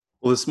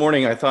Well, this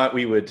morning I thought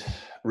we would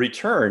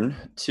return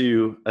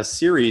to a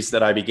series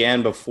that I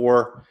began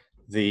before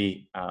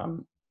the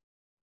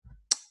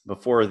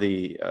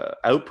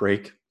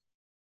outbreak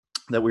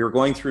that we were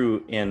going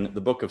through in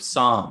the book of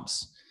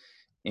Psalms.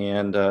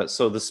 And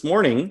so this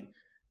morning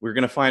we're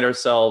going to find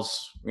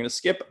ourselves, we're going to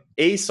skip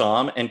a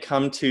psalm and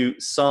come to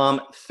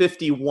Psalm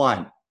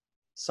 51.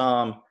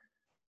 Psalm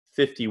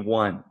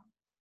 51.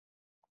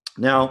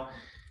 Now,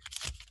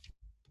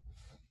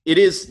 it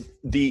is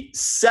the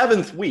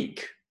seventh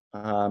week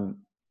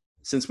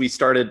since we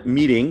started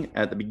meeting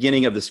at the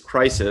beginning of this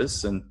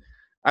crisis. And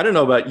I don't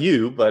know about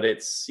you, but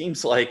it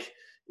seems like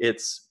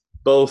it's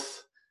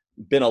both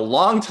been a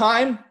long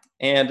time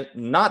and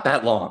not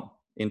that long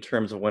in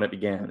terms of when it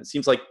began. It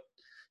seems like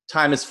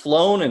time has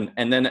flown,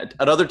 and then at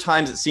other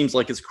times it seems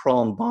like it's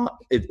crawling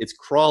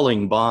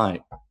by.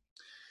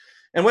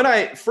 And when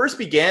I first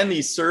began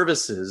these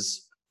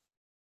services,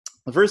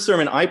 the first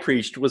sermon I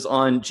preached was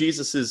on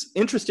Jesus's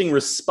interesting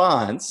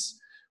response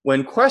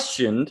when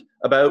questioned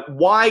about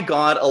why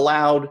God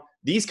allowed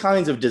these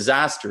kinds of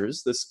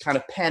disasters, this kind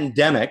of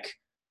pandemic,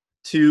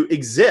 to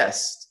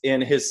exist in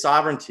his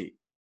sovereignty.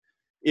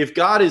 If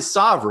God is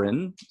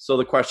sovereign, so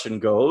the question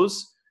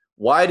goes,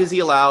 why does he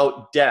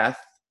allow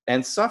death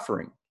and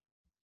suffering?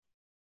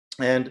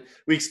 And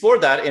we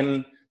explored that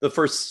in the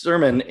first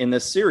sermon in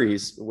this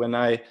series when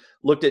I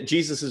looked at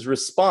Jesus's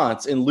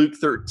response in Luke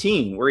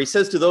 13, where he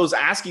says to those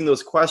asking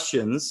those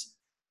questions,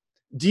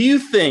 do you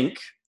think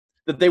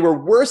that they were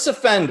worse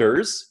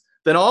offenders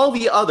than all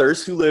the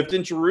others who lived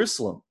in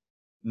Jerusalem?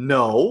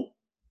 No,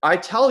 I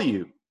tell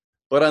you,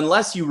 but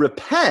unless you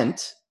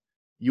repent,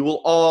 you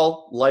will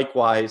all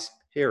likewise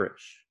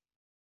perish.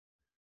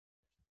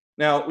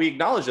 Now, we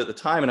acknowledged at the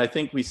time, and I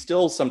think we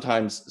still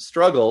sometimes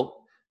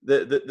struggle,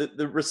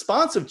 the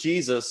response of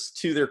Jesus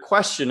to their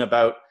question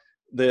about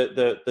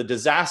the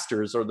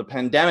disasters or the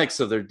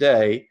pandemics of their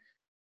day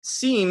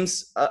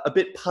seems a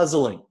bit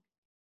puzzling.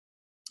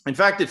 In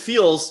fact, it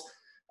feels,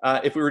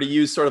 if we were to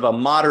use sort of a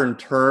modern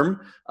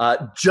term,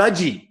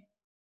 judgy.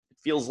 It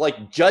feels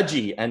like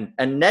judgy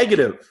and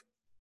negative.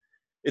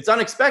 It's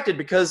unexpected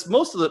because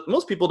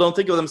most people don't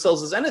think of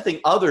themselves as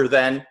anything other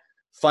than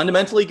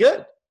fundamentally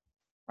good,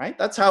 right?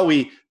 That's how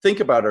we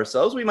think about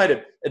ourselves. We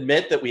might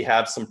admit that we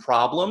have some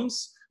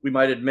problems. We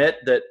might admit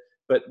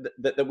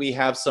that we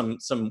have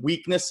some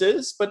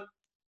weaknesses, but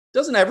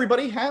doesn't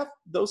everybody have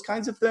those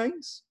kinds of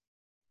things?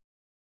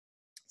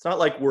 It's not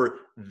like we're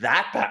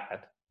that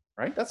bad,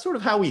 right? That's sort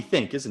of how we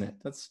think, isn't it?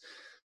 That's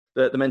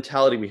the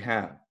mentality we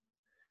have.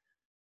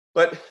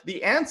 But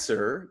the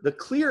answer, the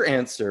clear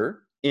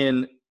answer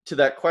to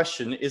that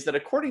question is that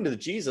according to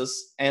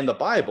Jesus and the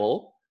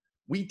Bible,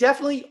 we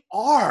definitely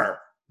are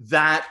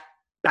that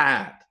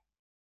bad.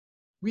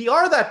 We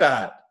are that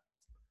bad.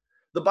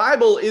 The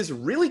Bible is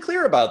really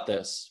clear about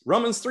this.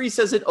 Romans 3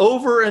 says it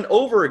over and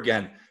over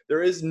again.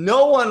 There is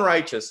no one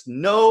righteous,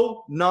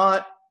 no,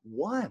 not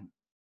one.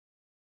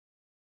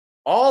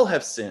 All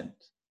have sinned.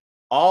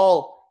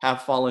 All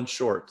have fallen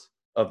short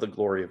of the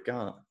glory of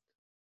God.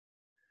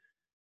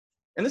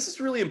 And this is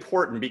really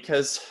important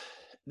because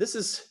this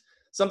is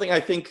something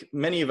I think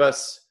many of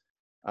us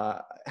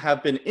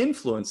have been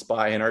influenced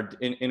by in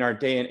our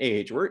day and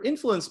age. We're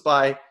influenced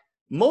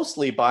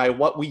mostly by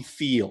what we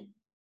feel.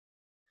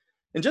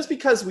 And just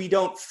because we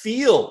don't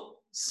feel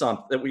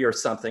that we are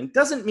something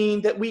doesn't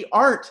mean that we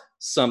aren't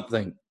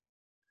something.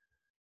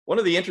 One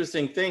of the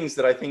interesting things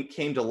that I think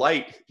came to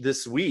light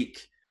this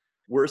week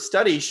were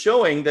studies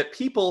showing that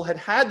people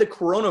had the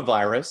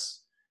coronavirus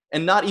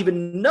and not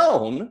even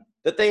known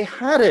that they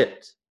had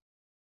it.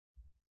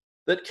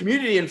 That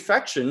community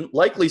infection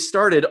likely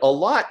started a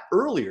lot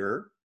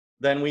earlier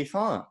than we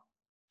thought.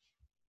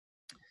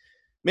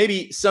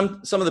 Maybe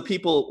some of the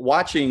people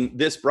watching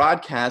this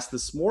broadcast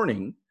this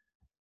morning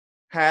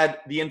had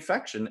the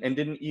infection and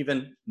didn't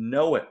even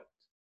know it.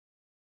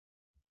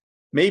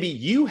 Maybe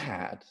you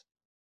had,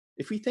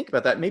 if we think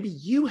about that, maybe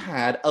you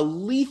had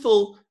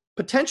a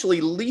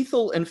potentially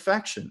lethal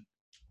infection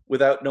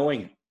without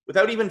knowing it,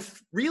 without even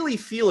really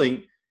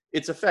feeling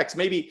its effects.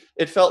 Maybe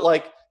it felt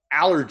like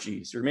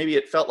allergies, or maybe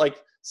it felt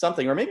like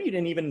something, or maybe you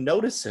didn't even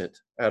notice it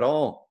at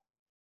all.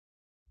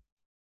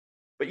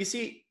 But you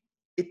see,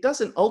 it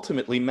doesn't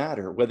ultimately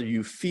matter whether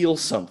you feel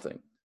something.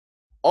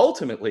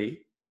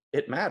 Ultimately,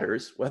 it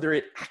matters whether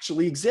it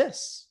actually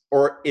exists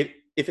or if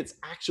it's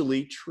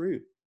actually true.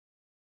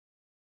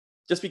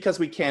 Just because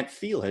we can't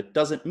feel it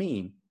doesn't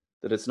mean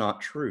that it's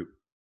not true.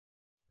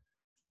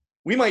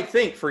 We might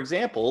think, for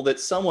example, that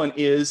someone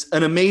is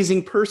an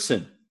amazing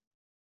person.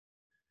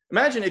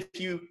 Imagine if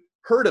you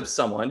heard of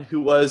someone who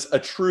was a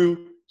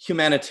true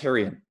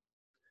humanitarian,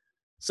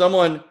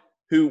 someone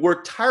who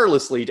worked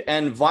tirelessly to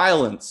end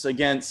violence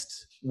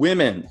against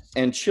women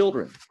and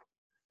children.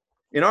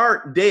 In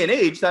our day and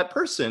age, that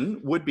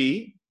person would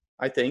be,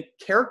 I think,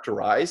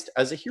 characterized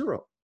as a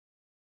hero.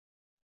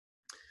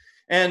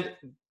 And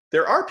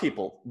there are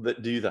people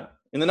that do that.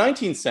 In the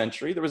 19th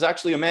century, there was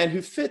actually a man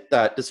who fit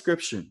that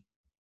description.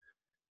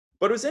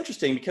 But it was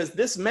interesting because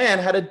this man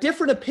had a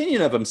different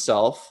opinion of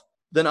himself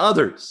than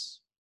others.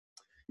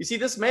 You see,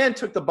 this man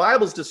took the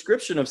Bible's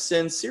description of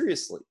sin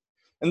seriously.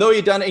 And though he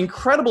had done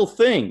incredible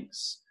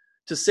things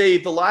to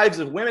save the lives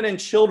of women and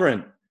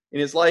children in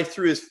his life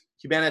through his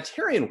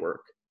humanitarian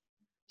work,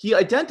 he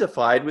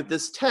identified with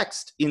this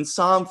text in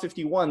Psalm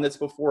 51 that's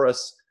before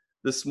us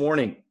this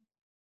morning,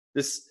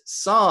 this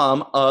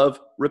psalm of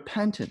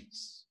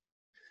repentance.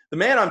 The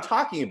man I'm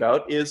talking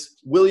about is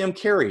William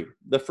Carey,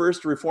 the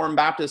first Reformed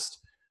Baptist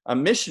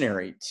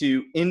missionary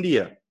to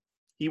India.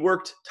 He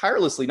worked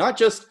tirelessly, not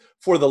just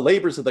for the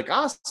labors of the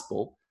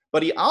gospel,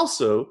 but he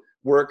also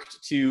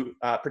worked to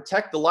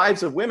protect the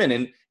lives of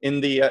women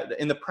in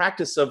the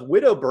practice of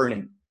widow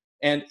burning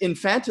and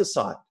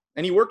infanticide.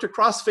 And he worked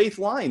across faith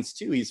lines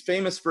too. He's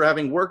famous for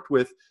having worked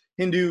with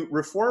Hindu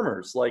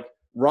reformers like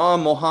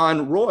Ram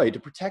Mohan Roy to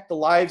protect the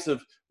lives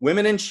of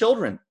women and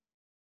children.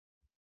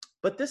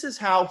 But this is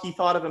how he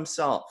thought of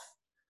himself.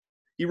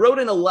 He wrote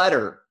in a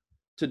letter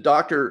to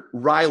Dr.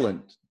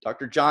 Ryland,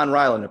 Dr. John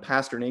Ryland, a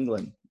pastor in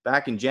England,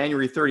 back in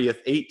January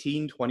 30th,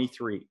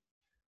 1823,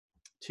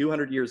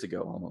 200 years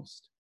ago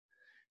almost.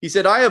 He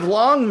said, "I have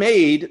long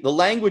made the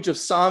language of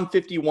Psalm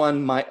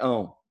 51 my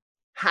own.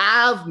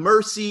 Have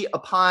mercy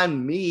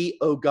upon me,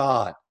 O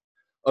God.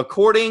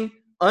 According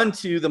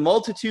unto the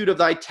multitude of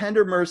thy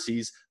tender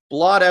mercies,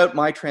 blot out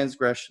my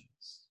transgressions."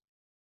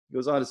 He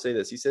goes on to say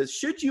this. He says,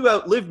 "Should you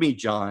outlive me,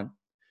 John,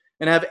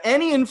 and have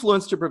any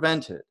influence to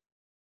prevent it,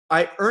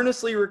 I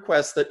earnestly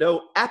request that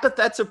no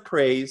epithets of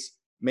praise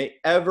may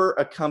ever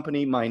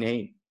accompany my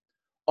name.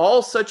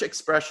 All such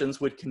expressions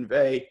would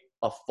convey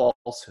a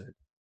falsehood.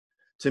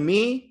 To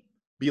me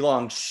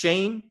belongs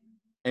shame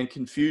and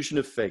confusion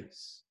of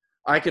face.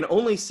 I can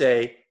only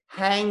say,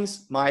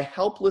 hangs my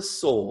helpless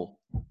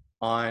soul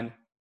on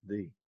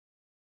thee."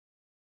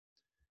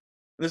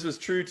 This was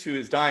true to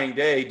his dying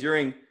day.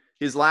 During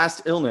his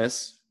last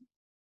illness,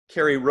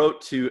 Carey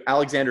wrote to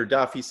Alexander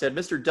Duff. He said,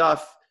 "Mr.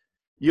 Duff,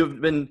 you have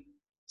been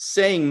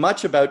saying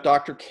much about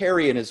Dr.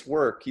 Carey and his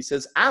work." He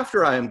says,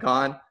 "After I am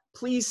gone,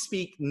 please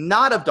speak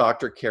not of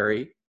Dr.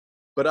 Carey,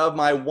 but of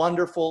my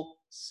wonderful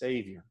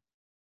Savior."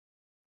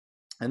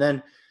 And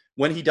then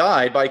when he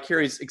died, by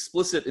Carey's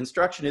explicit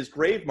instruction, his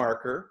grave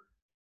marker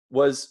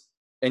was,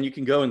 and you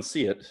can go and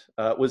see it,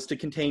 was to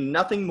contain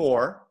nothing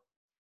more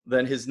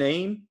than his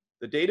name,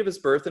 the date of his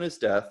birth and his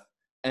death,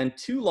 and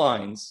 2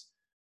 lines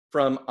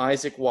from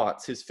Isaac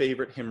Watts, his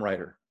favorite hymn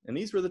writer. And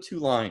these were the 2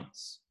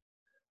 lines.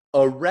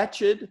 "A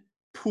wretched,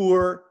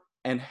 poor,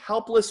 and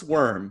helpless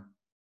worm,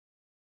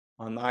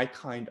 on thy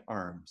kind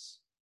arms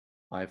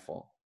I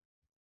fall."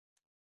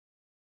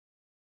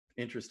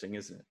 Interesting,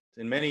 isn't it?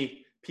 In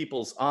many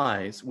people's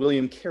eyes,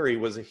 William Carey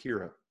was a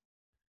hero.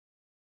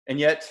 And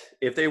yet,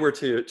 if they were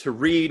to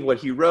read what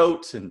he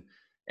wrote and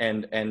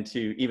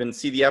to even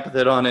see the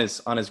epithet on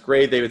his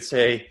grave, they would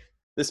say,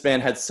 this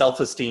man had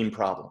self-esteem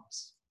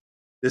problems.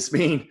 This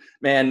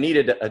man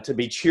needed to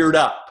be cheered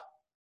up.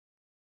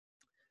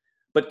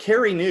 But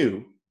Carey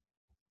knew,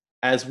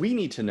 as we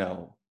need to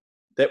know,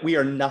 that we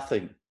are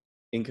nothing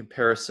in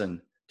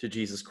comparison to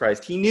Jesus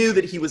Christ. He knew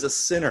that he was a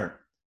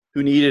sinner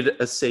who needed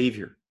a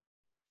Savior.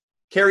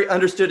 Carey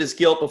understood his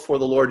guilt before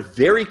the Lord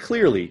very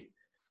clearly,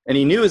 and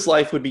he knew his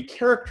life would be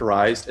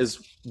characterized as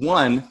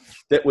one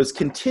that was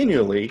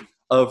continually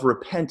of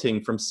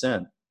repenting from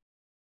sin.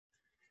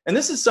 And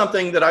this is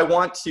something that I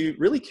want to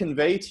really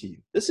convey to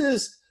you. This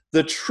is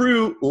the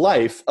true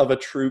life of a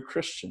true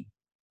Christian.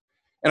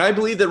 And I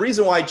believe the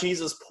reason why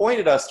Jesus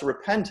pointed us to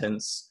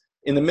repentance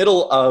in the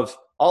middle of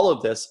all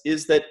of this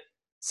is that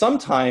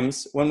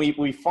sometimes when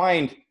we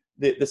find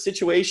the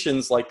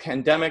situations like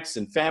pandemics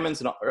and famines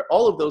and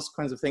all of those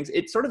kinds of things,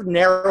 it sort of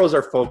narrows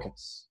our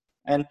focus.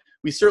 And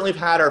we certainly have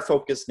had our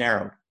focus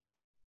narrowed,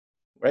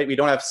 right? We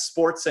don't have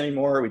sports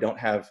anymore. We don't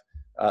have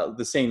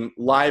the same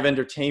live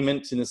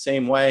entertainment in the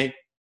same way.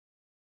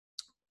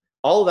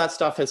 All of that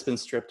stuff has been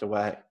stripped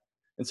away.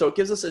 And so it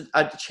gives us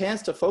a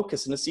chance to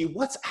focus and to see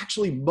what's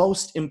actually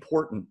most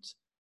important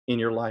in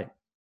your life.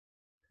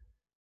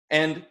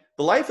 And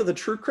the life of the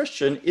true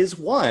Christian is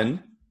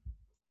one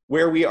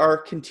where we are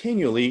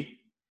continually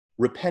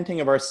repenting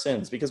of our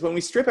sins. Because when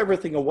we strip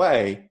everything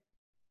away,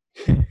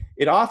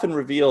 it often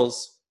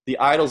reveals the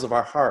idols of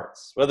our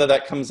hearts, whether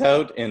that comes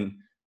out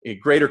in a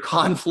greater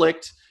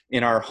conflict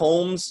in our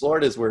homes,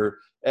 Lord, as we're,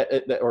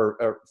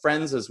 or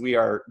friends, as we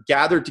are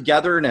gathered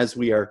together and as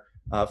we are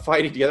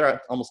fighting together. I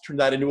almost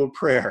turned that into a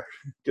prayer,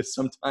 because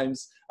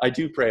sometimes I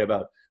do pray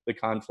about the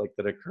conflict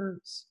that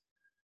occurs.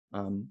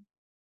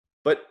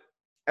 But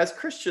as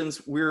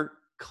Christians, we're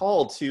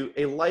called to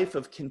a life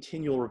of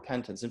continual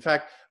repentance. In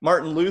fact,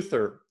 Martin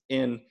Luther,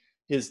 in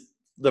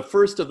the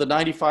first of the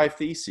 95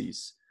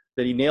 Theses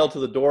that he nailed to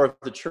the door of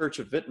the church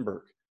of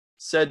Wittenberg,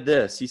 said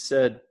this. He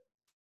said,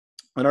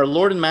 "When our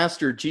Lord and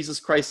Master Jesus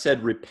Christ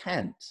said,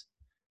 'Repent,'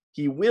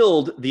 he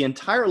willed the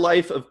entire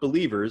life of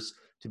believers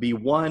to be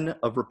one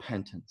of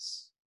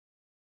repentance."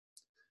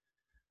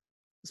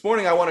 This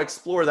morning, I want to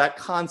explore that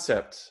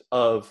concept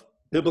of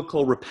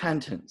biblical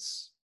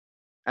repentance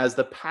as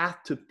the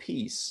path to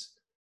peace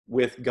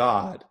with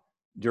God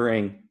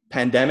during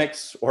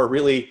pandemics or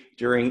really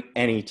during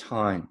any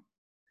time.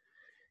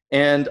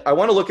 And I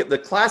want to look at the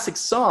classic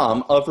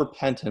psalm of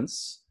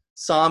repentance,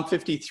 Psalm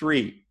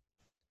 53.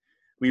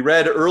 We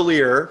read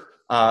earlier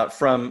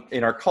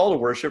in our call to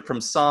worship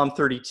from Psalm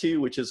 32,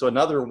 which is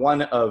another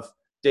one of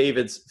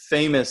David's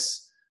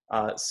famous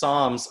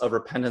psalms of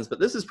repentance, but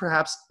this is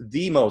perhaps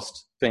the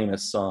most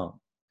famous psalm.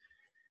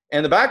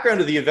 And the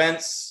background of the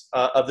events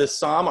of this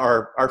psalm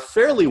are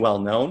fairly well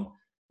known.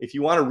 If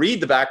you want to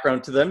read the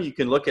background to them, you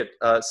can look at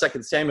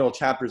 2 Samuel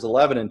chapters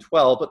 11 and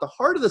 12, but the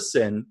heart of the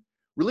sin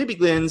really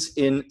begins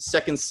in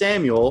 2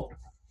 Samuel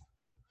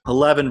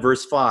 11,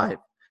 verse 1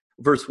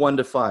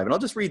 to 5. And I'll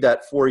just read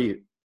that for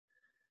you.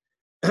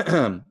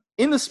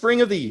 In the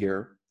spring of the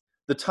year,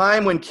 the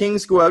time when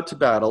kings go out to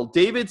battle,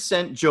 David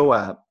sent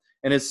Joab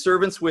and his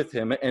servants with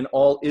him and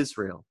all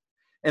Israel.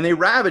 And they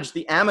ravaged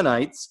the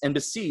Ammonites and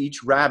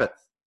besieged Rabbah.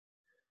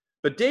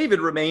 But David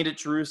remained at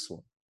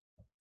Jerusalem.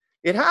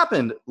 It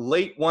happened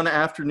late one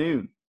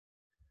afternoon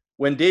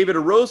when David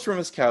arose from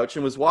his couch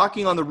and was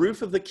walking on the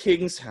roof of the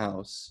king's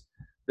house,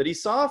 that he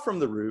saw from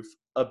the roof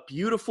a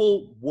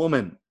beautiful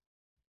woman.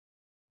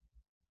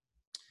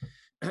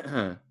 He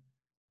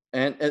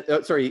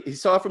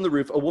saw from the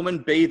roof a woman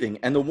bathing,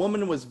 and the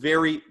woman was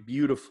very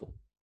beautiful.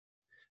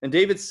 And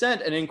David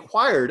sent and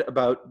inquired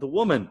about the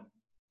woman.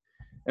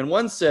 And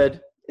one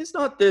said, "Is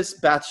not this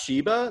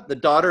Bathsheba, the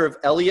daughter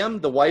of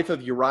Eliam, the wife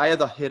of Uriah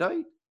the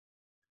Hittite?"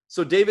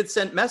 So David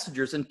sent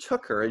messengers and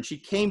took her, and she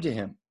came to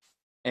him,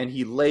 and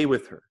he lay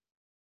with her.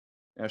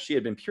 Now she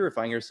had been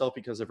purifying herself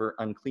because of her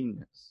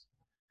uncleanness.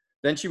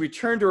 Then she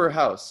returned to her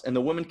house, and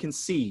the woman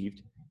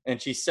conceived,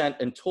 and she sent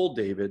and told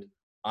David,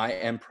 "I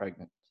am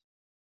pregnant."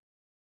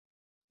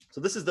 So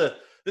this is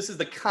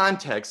the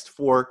context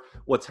for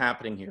what's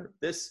happening here.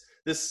 This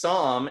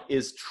psalm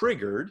is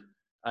triggered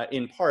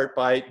in part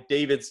by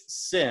David's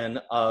sin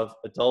of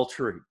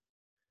adultery.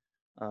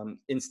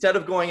 Instead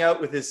of going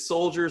out with his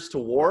soldiers to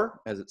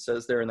war, as it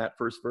says there in that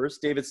first verse,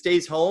 David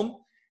stays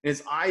home, and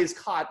his eye is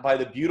caught by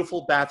the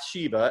beautiful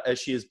Bathsheba as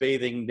she is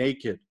bathing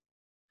naked.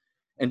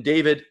 And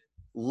David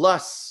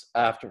lusts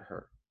after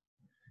her.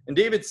 And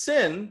David's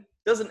sin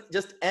doesn't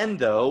just end,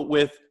 though,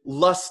 with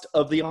lust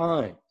of the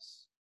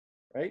eyes,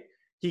 right?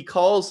 He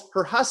calls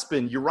her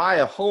husband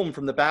Uriah home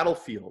from the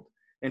battlefield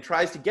and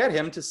tries to get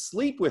him to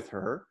sleep with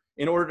her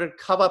in order to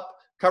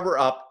cover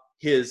up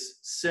his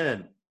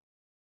sin.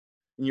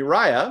 And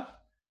Uriah,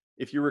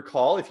 if you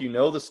recall, if you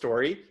know the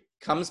story,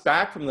 comes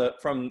back from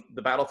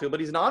the battlefield, but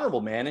he's an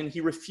honorable man, and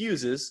he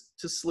refuses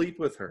to sleep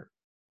with her.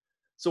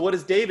 So what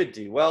does David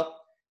do? Well,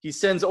 he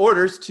sends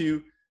orders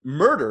to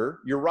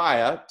murder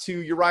Uriah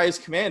to Uriah's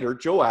commander,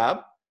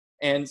 Joab,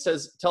 and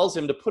tells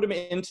him to put him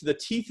into the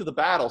teeth of the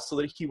battle so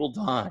that he will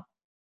die.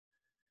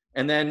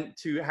 And then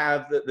to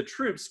have the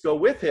troops go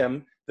with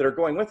him that are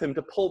going with him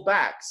to pull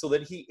back so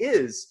that he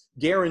is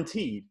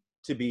guaranteed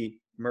to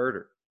be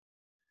murdered.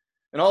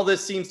 And all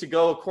this seems to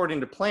go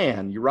according to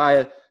plan.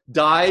 Uriah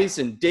dies,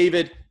 and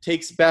David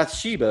takes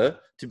Bathsheba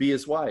to be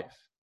his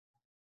wife.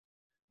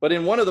 But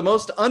in one of the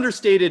most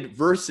understated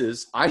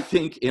verses, I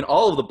think, in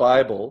all of the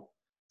Bible,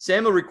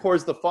 Samuel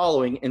records the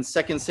following in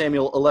 2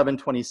 Samuel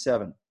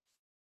 11:27.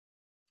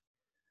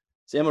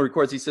 Samuel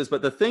records, he says,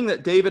 "But the thing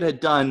that David had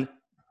done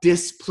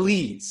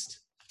displeased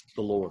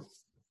the Lord."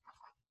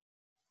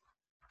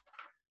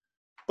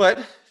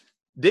 But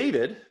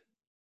David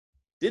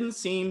didn't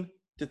seem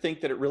to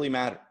think that it really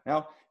mattered.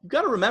 Now, you've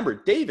got to remember,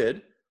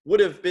 David would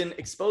have been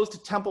exposed to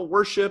temple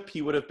worship.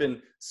 He would have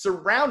been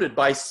surrounded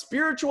by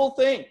spiritual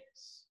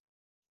things.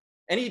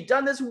 And he'd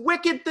done this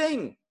wicked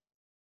thing.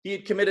 He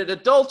had committed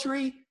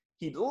adultery.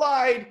 He'd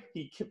lied.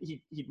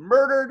 He'd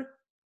murdered.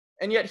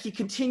 And yet he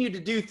continued to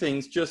do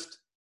things just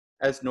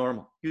as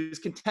normal. He was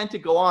content to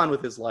go on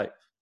with his life.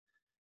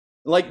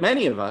 Like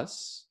many of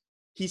us,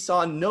 he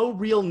saw no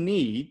real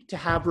need to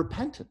have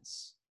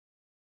repentance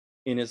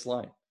in his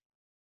life.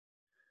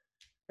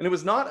 And it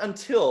was not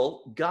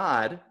until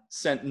God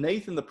sent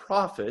Nathan the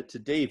prophet to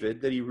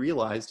David that he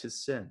realized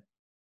his sin.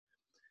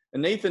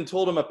 And Nathan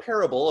told him a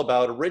parable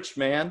about a rich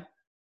man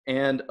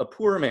and a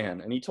poor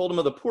man. And he told him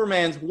of the poor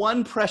man's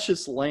one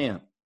precious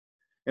lamb.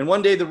 And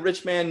one day the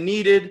rich man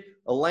needed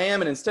a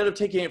lamb, and instead of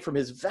taking it from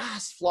his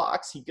vast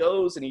flocks, he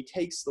goes and he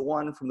takes the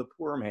one from the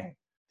poor man,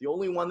 the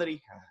only one that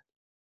he had.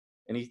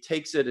 And he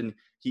takes it and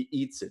he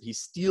eats it. He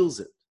steals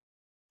it.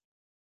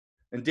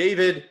 And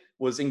David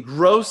was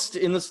engrossed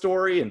in the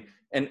story,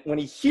 and when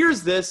he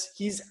hears this,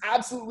 he's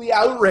absolutely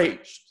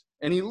outraged.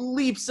 And he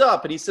leaps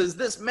up and he says,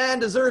 "This man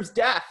deserves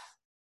death."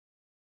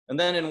 And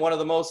then in one of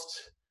the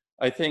most,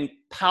 I think,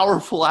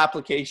 powerful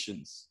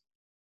applications,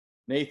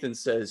 Nathan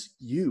says,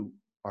 "You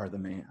are the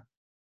man.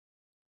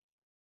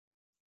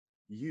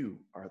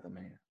 You are the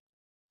man."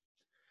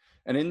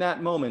 And in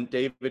that moment,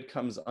 David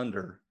comes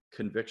under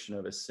conviction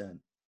of his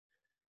sin.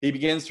 He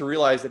begins to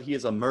realize that he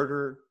is a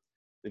murderer,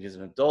 that he's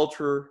an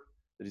adulterer,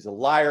 that he's a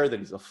liar, that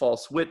he's a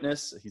false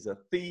witness, that he's a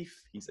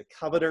thief, he's a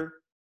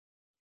coveter.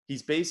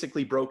 He's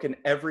basically broken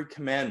every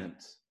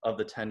commandment of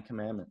the 10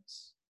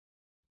 Commandments.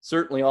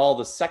 Certainly all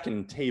the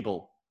second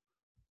table,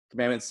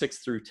 Commandments 6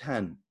 through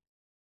 10.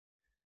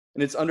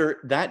 And it's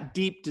under that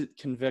deep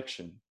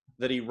conviction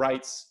that he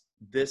writes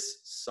this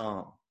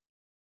psalm.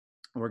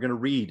 And we're going to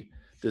read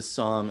this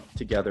psalm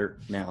together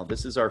now.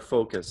 This is our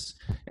focus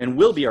and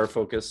will be our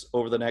focus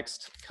over the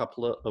next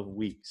couple of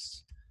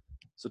weeks.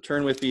 So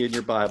turn with me in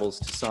your Bibles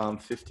to Psalm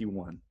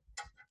 51.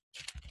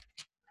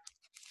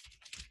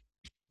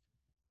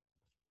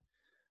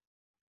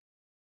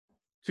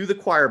 To the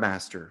choir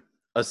master,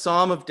 a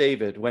psalm of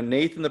David when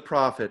Nathan the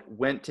prophet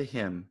went to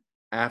him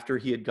after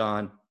he had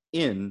gone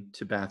in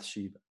to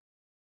Bathsheba.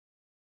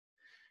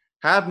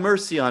 Have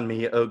mercy on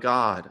me, O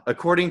God,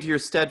 according to your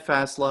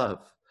steadfast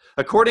love.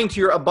 According to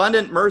your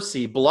abundant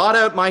mercy, blot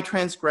out my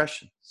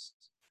transgressions.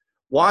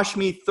 Wash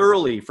me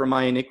thoroughly from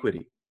my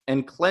iniquity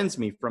and cleanse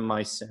me from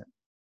my sin.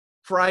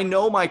 For I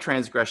know my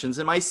transgressions,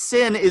 and my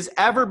sin is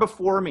ever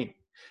before me.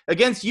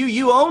 Against you,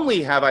 you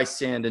only have I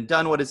sinned and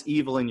done what is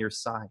evil in your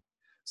sight,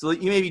 so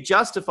that you may be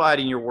justified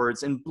in your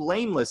words and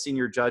blameless in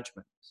your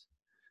judgment.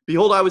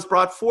 Behold, I was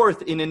brought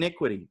forth in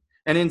iniquity,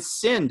 and in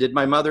sin did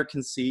my mother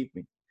conceive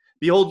me.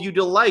 Behold, you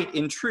delight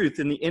in truth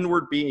in the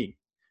inward being,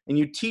 and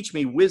you teach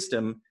me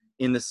wisdom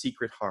in the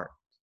secret heart.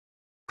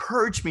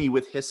 Purge me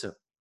with hyssop,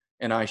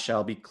 and I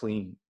shall be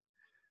clean.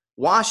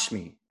 Wash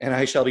me, and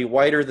I shall be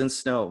whiter than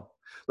snow.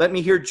 Let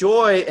me hear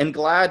joy and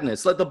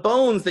gladness. Let the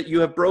bones that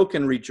you have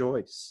broken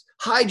rejoice.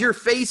 Hide your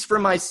face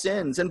from my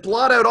sins, and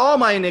blot out all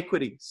my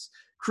iniquities.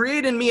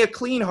 Create in me a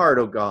clean heart,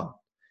 O God,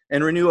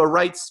 and renew a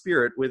right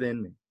spirit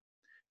within me.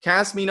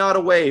 Cast me not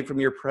away from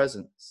your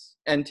presence,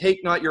 and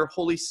take not your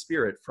Holy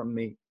Spirit from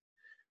me.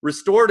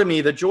 Restore to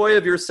me the joy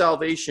of your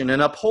salvation,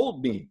 and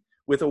uphold me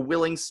with a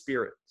willing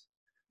spirit.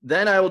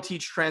 Then I will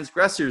teach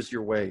transgressors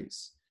your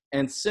ways,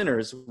 and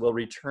sinners will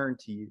return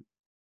to you.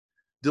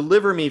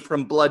 Deliver me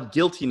from blood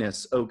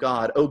guiltiness, O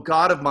God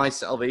of my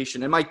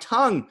salvation, and my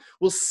tongue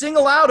will sing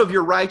aloud of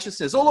your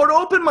righteousness. O Lord,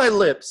 open my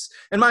lips,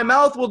 and my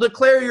mouth will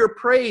declare your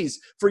praise,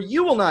 for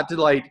you will not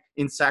delight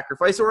in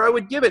sacrifice, or I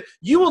would give it.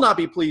 You will not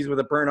be pleased with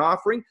a burnt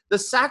offering. The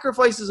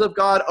sacrifices of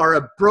God are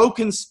a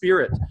broken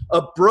spirit,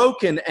 a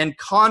broken and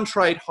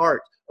contrite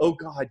heart. O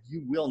God,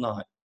 you will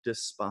not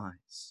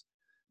despise.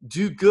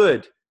 Do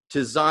good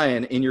to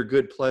Zion in your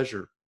good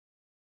pleasure.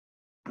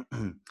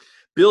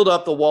 Build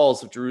up the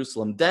walls of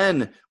Jerusalem.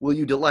 Then will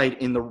you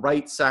delight in the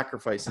right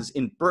sacrifices,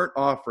 in burnt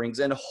offerings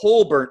and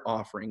whole burnt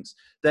offerings.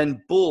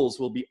 Then bulls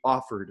will be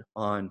offered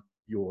on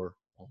your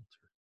altar.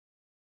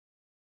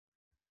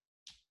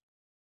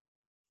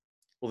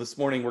 Well, this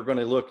morning we're going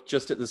to look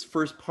just at this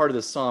first part of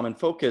the psalm and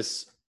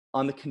focus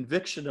on the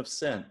conviction of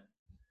sin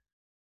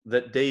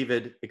that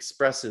David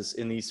expresses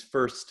in these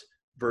first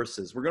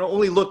verses. We're going to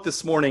only look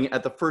this morning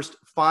at the first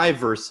 5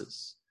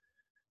 verses,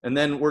 and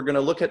then we're going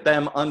to look at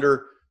them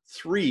under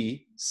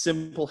 3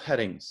 simple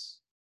headings: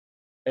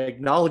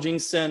 acknowledging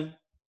sin,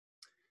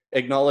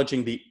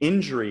 acknowledging the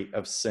injury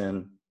of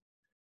sin,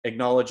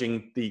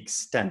 acknowledging the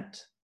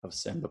extent of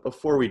sin. But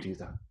before we do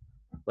that,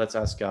 let's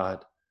ask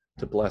God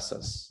to bless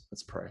us.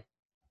 Let's pray.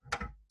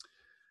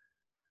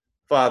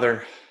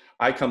 Father,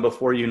 I come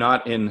before you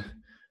not in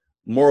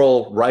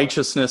moral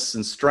righteousness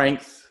and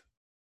strength,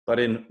 but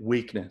in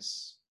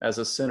weakness as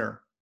a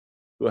sinner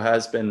who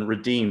has been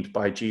redeemed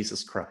by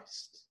Jesus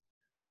Christ.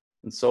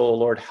 And so,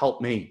 Lord, help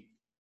me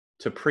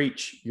to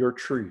preach your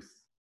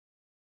truth.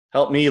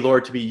 Help me,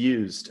 Lord, to be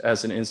used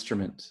as an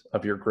instrument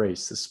of your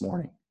grace this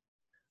morning.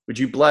 Would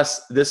you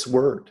bless this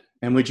word,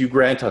 and would you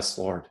grant us,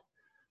 Lord,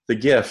 the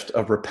gift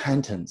of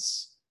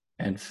repentance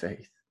and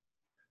faith.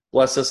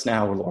 Bless us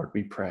now, Lord,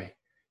 we pray.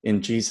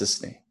 In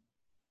Jesus' name,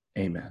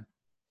 amen.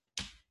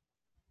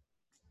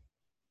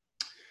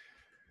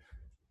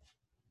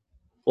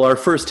 Well, our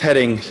first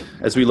heading,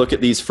 as we look at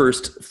these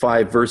first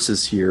 5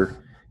 verses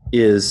here,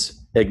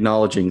 is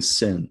acknowledging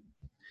sin.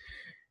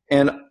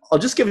 And I'll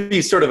just give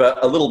you sort of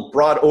a little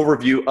broad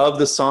overview of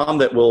the psalm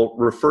that we'll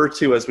refer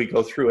to as we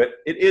go through it.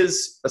 It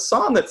is a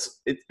psalm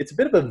it's a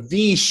bit of a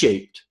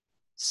V-shaped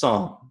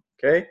psalm,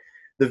 okay?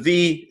 The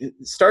V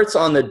starts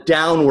on the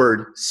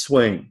downward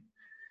swing.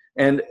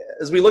 And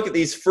as we look at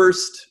these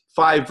first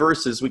 5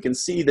 verses, we can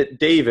see that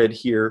David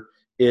here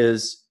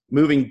is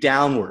moving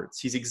downwards.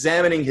 He's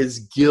examining his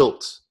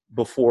guilt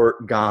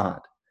before God.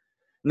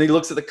 And then he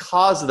looks at the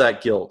cause of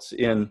that guilt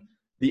in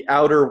the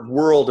outer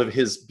world of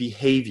his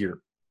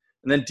behavior,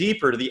 and then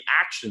deeper to the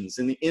actions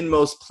in the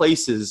inmost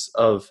places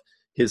of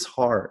his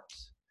heart.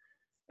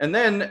 And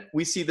then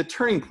we see the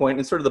turning point,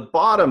 and sort of the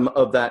bottom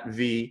of that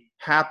V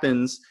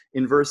happens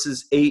in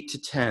verses 8 to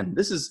 10.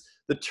 This is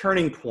the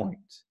turning point,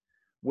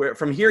 where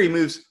from here he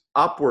moves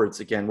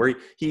upwards again, where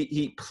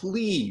he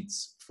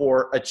pleads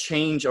for a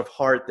change of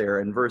heart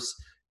there. In verse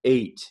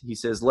 8, he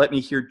says, "Let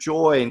me hear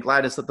joy and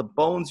gladness, let the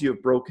bones you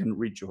have broken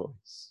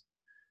rejoice."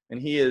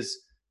 And he is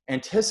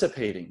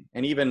anticipating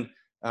and even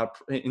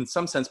in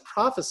some sense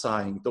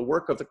prophesying the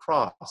work of the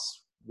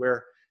cross,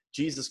 where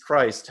Jesus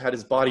Christ had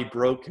his body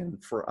broken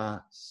for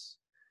us.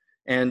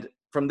 And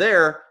from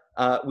there,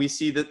 we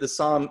see that the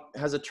psalm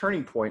has a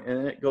turning point,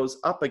 and it goes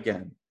up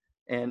again.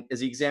 And as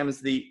he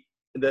examines the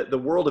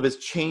world of his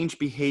changed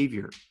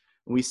behavior,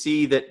 we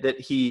see that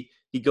he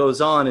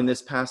goes on in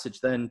this passage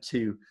then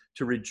to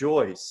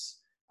rejoice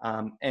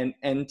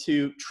and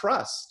to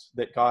trust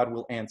that God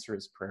will answer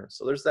his prayer.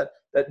 So there's that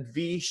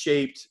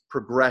V-shaped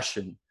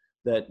progression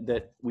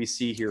that we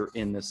see here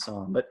in this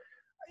psalm. But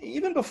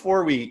even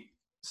before we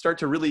start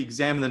to really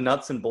examine the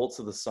nuts and bolts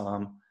of the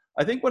psalm,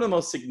 I think one of the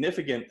most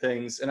significant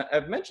things, and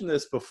I've mentioned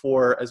this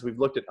before as we've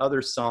looked at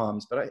other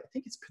psalms, but I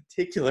think it's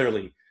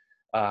particularly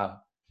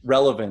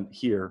relevant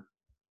here,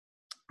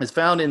 is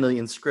found in the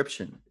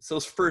inscription. It's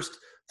those first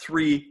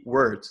three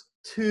words: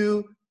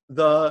 to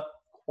the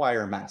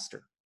choir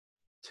master.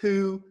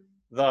 To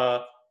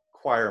the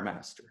choir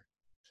master.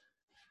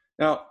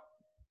 Now,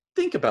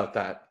 think about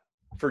that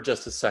for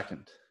just a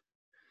second.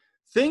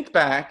 Think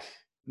back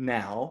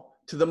now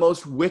to the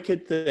most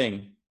wicked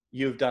thing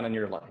you've done in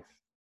your life.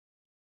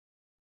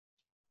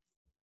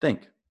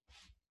 Think.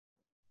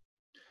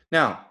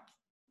 Now,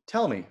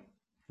 tell me,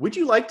 would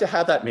you like to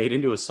have that made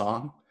into a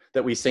song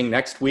that we sing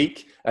next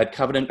week at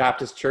Covenant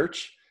Baptist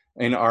Church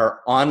in our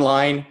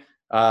online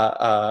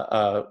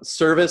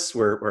service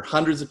where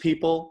hundreds of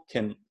people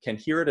can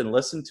hear it and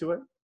listen to it?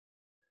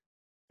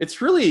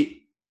 It's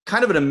really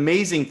kind of an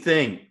amazing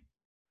thing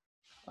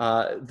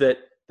that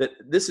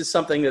this is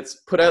something that's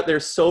put out there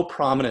so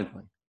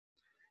prominently.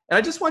 And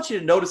I just want you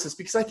to notice this,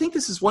 because I think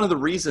this is one of the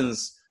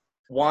reasons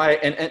why,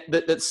 and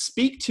that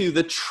speak to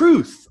the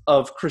truth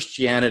of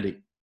Christianity.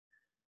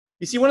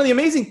 You see, one of the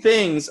amazing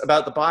things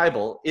about the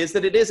Bible is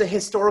that it is a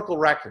historical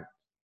record.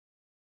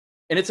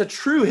 And it's a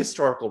true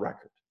historical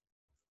record.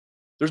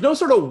 There's no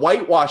sort of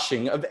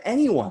whitewashing of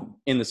anyone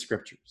in the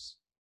scriptures.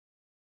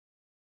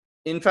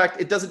 In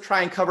fact, it doesn't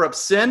try and cover up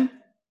sin.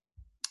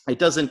 It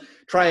doesn't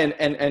try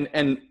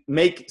and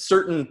make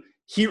certain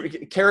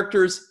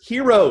characters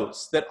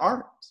heroes that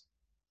aren't,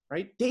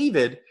 right?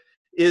 David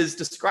is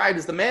described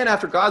as the man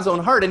after God's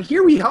own heart. And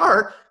here we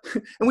are,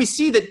 and we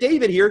see that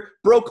David here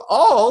broke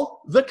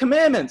all the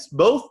commandments,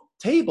 both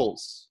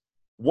tables,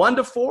 1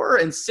 to 4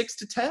 and 6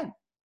 to 10,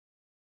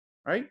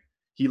 right?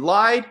 He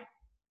lied,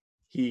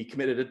 he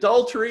committed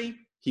adultery,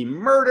 he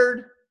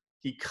murdered,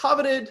 he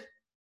coveted,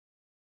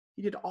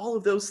 he did all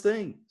of those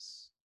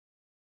things.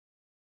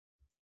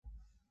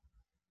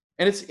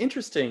 And it's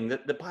interesting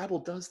that the Bible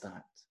does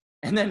that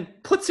and then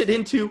puts it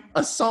into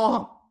a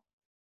song.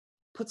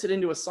 Puts it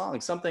into a song,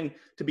 something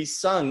to be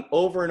sung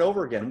over and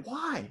over again.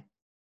 Why?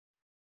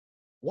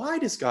 Why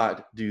does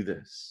God do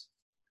this?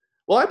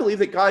 Well, I believe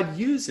that God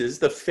uses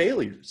the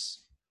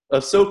failures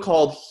of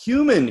so-called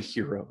human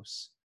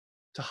heroes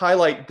to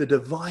highlight the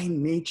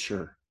divine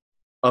nature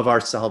of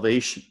our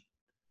salvation.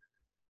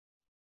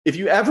 If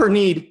you ever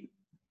need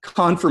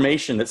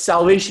confirmation that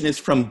salvation is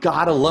from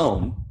God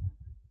alone,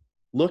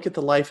 look at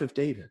the life of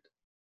David.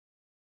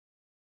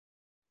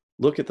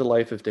 Look at the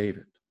life of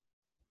David.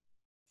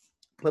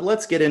 But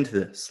let's get into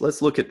this.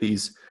 Let's look at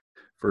these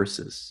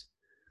verses.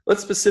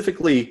 Let's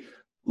specifically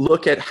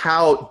look at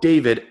how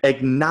David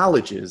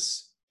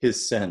acknowledges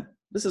his sin.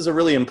 This is a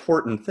really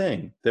important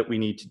thing that we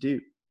need to do.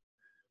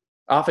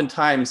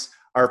 Oftentimes,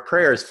 our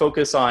prayers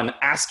focus on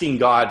asking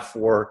God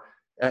for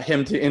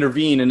him to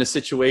intervene in a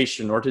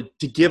situation or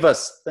to give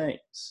us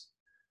things.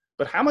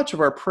 But how much of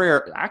our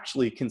prayer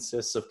actually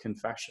consists of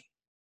confession?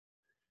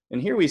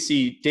 And here we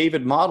see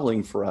David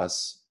modeling for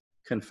us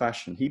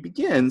confession. He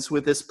begins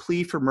with this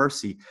plea for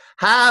mercy.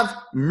 Have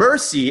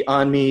mercy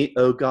on me,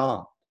 O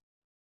God.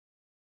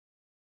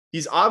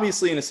 He's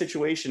obviously in a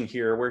situation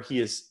here where he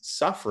is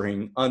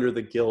suffering under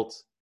the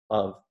guilt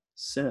of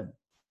sin.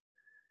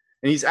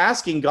 And he's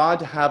asking God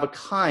to have a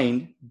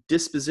kind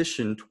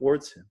disposition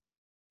towards him.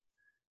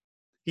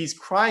 He's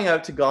crying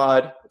out to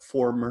God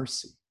for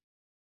mercy.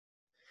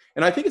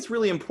 And I think it's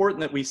really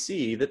important that we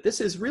see that this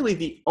is really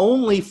the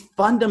only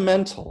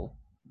fundamental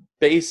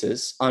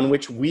basis on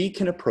which we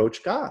can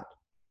approach God.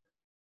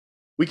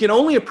 We can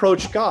only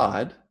approach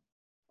God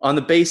on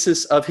the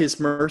basis of his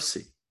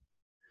mercy.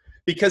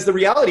 Because the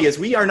reality is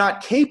we are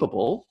not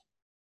capable,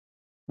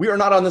 we are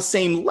not on the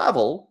same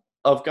level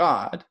of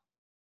God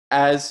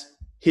as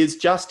his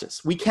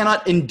justice. We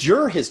cannot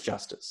endure his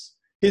justice.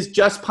 His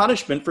just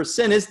punishment for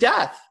sin is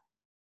death.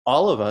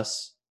 All of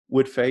us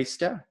would face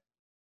death.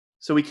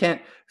 So we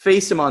can't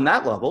face him on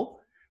that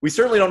level. We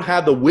certainly don't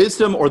have the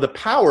wisdom or the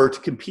power to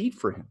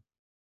compete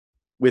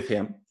with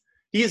him.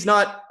 He is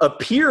not a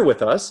peer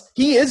with us.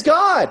 He is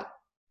God.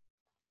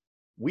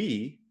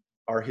 We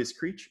are his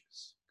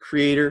creatures,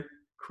 creator,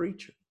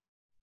 creature.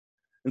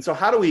 And so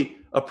how do we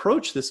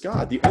approach this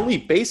God? The only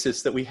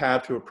basis that we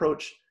have to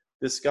approach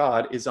this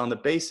God is on the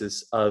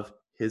basis of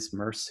his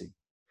mercy.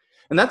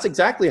 And that's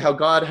exactly how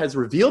God has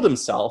revealed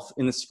himself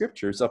in the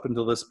scriptures up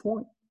until this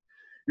point.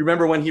 You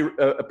remember when he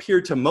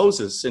appeared to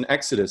Moses in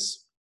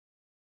Exodus,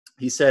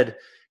 he said,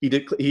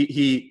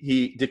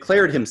 he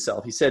declared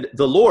himself. He said,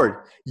 the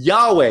Lord,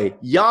 Yahweh,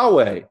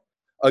 Yahweh,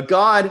 a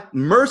God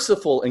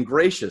merciful and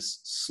gracious,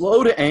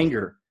 slow to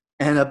anger,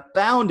 and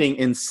abounding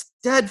in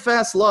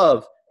steadfast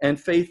love and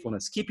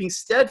faithfulness, keeping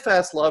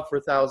steadfast love for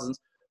thousands,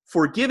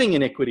 forgiving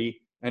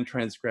iniquity and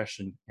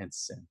transgression and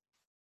sin.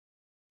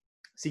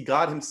 See,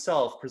 God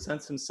himself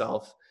presents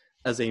himself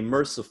as a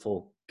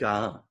merciful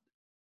God.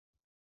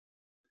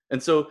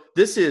 And so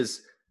this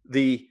is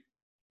the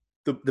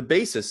the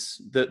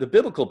basis, the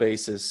biblical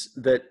basis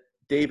that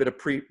David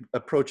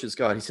approaches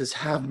God. He says,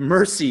 have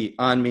mercy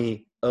on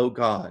me, O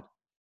God.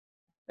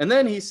 And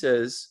then he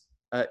says,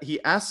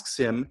 he asks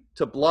him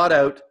to blot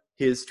out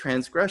his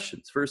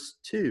transgressions. Verse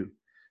 2,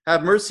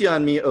 have mercy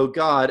on me, O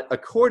God,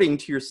 according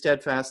to your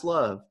steadfast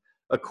love.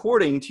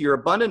 According to your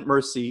abundant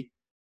mercy,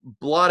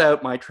 blot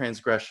out my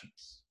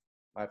transgressions.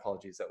 My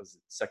apologies, that was the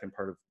second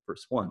part of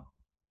verse 1.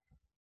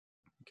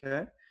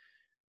 Okay?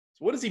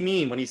 So what does he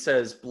mean when he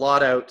says,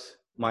 blot out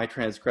my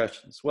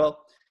transgressions?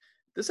 Well,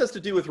 this has to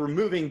do with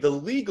removing the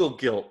legal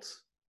guilt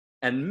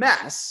and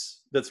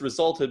mess that's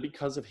resulted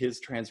because of his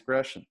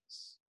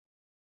transgressions.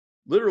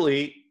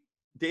 Literally,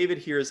 David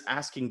here is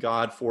asking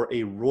God for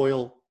a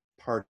royal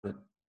pardon.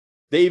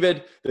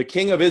 David, the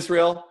king of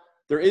Israel,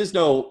 there is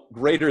no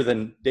greater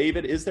than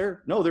David, is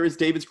there? No, there is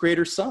David's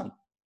greater son.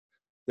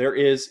 There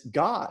is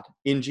God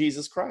in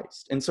Jesus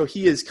Christ. And so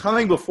he is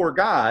coming before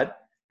God,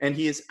 and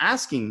he is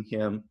asking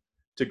him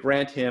to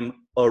grant him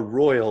a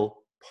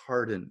royal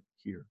pardon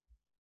here.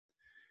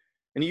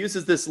 And he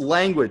uses this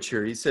language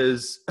here. He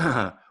says,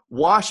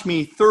 wash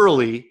me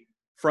thoroughly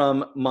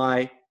from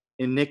my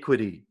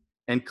iniquity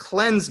and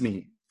cleanse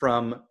me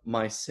from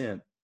my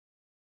sin.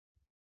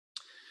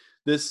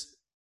 This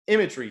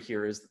imagery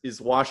here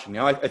is washing.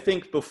 Now, I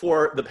think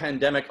before the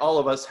pandemic, all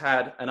of us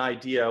had an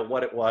idea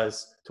what it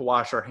was to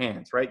wash our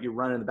hands, right? You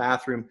run in the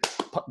bathroom,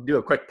 do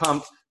a quick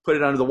pump, put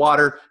it under the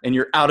water, and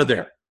you're out of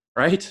there,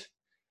 right?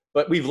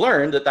 But we've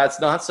learned that that's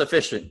not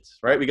sufficient,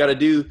 right? We got to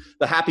do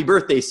the happy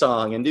birthday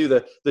song and do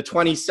the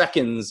 20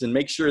 seconds and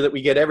make sure that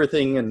we get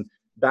everything and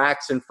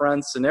backs and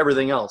fronts and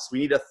everything else. We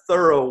need a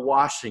thorough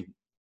washing.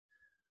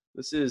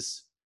 This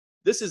is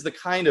the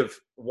kind of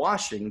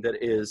washing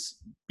that is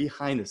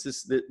behind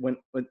this.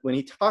 When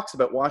he talks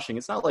about washing,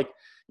 it's not like,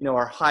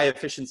 our high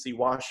efficiency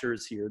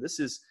washers here. This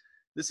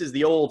is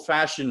the old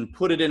fashioned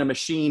put it in a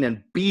machine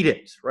and beat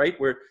it, right?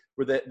 Where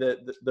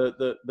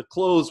the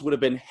clothes would have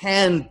been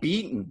hand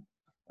beaten,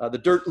 the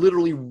dirt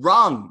literally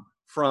wrung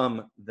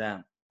from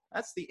them.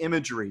 That's the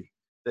imagery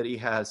that he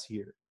has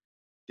here.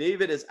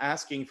 David is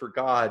asking for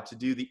God to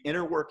do the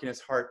inner work in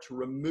his heart to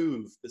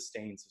remove the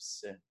stains of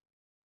sin.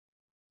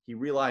 He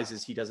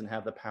realizes he doesn't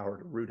have the power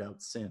to root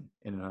out sin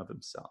in and of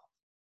himself.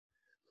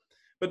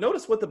 But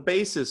notice what the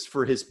basis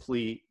for his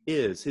plea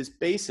is, his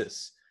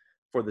basis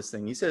for this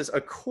thing. He says,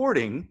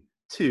 according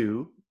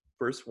to,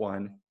 verse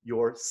 1,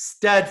 your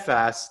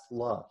steadfast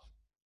love.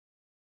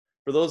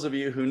 For those of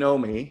you who know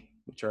me,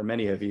 which are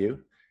many of you,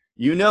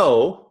 you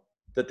know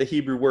that the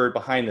Hebrew word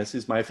behind this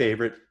is my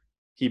favorite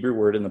Hebrew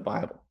word in the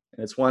Bible.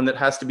 And it's one that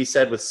has to be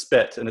said with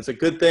spit. And it's a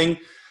good thing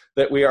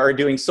that we are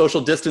doing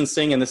social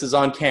distancing and this is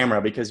on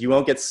camera because you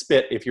won't get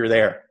spit if you're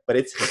there. But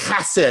it's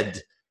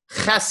chesed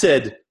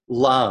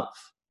love.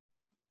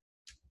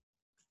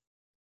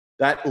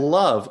 That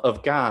love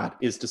of God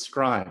is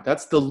described.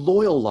 That's the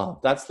loyal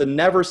love. That's the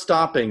never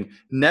stopping,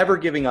 never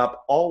giving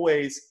up,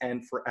 always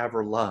and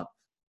forever love.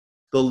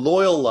 The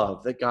loyal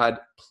love that God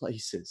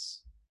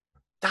places.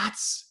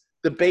 That's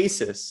the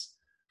basis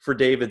for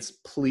David's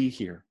plea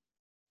here.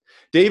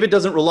 David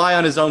doesn't rely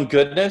on his own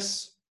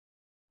goodness.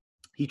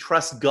 He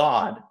trusts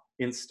God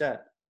instead.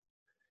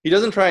 He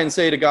doesn't try and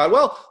say to God,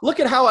 well, look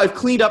at how I've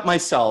cleaned up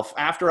myself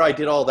after I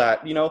did all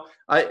that.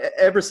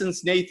 Ever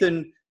since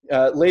Nathan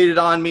laid it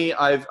on me,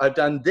 I've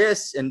done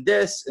this and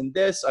this and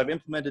this. I've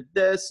implemented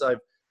this.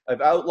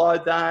 I've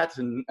outlawed that,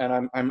 and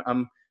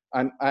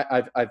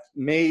I've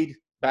made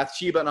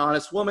Bathsheba an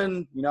honest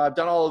woman. I've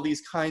done all of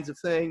these kinds of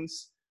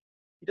things.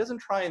 He doesn't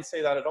try and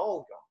say that at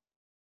all, God.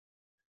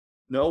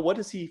 No, what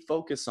does he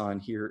focus on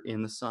here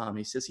in the psalm?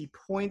 He says he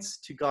points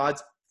to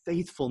God's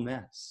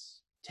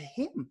faithfulness to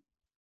him.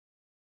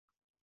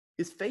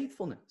 His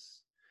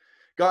faithfulness.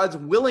 God's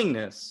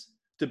willingness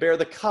to bear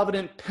the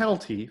covenant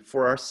penalty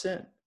for our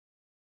sin.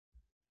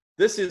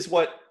 This is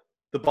what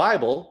the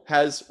Bible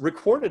has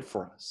recorded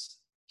for us.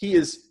 He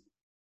is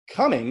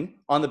coming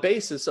on the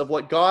basis of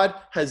what God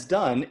has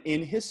done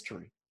in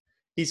history.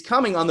 He's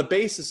coming on the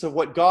basis of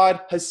what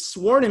God has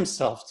sworn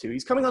himself to.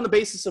 He's coming on the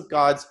basis of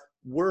God's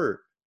word.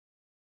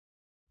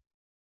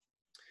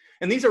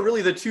 And these are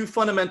really the two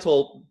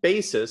fundamental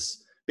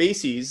bases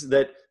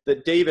that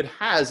David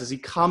has as he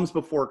comes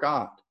before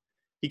God.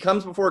 He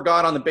comes before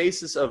God on the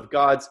basis of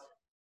God's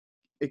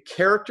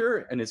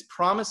character and his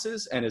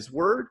promises and his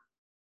word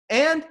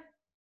and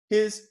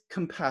his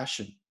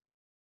compassion.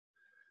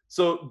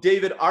 So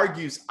David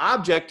argues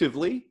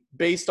objectively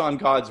based on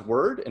God's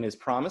word and his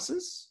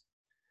promises,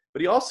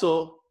 but he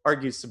also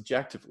argues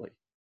subjectively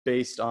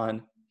based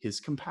on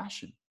his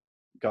compassion,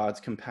 God's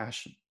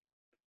compassion.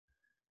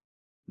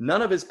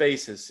 None of his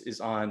basis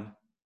is on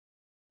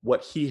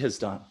what he has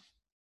done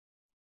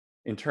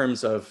in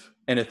terms of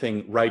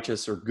anything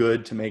righteous or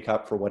good to make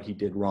up for what he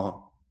did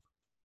wrong.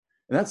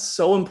 And that's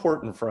so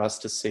important for us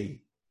to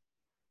see,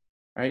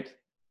 right?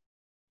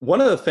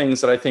 One of the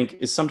things that I think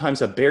is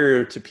sometimes a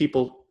barrier to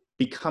people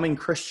becoming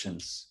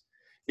Christians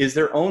is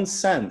their own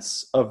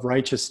sense of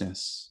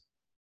righteousness.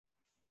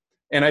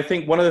 And I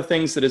think one of the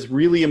things that is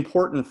really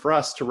important for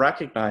us to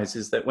recognize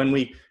is that when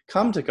we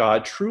come to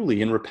God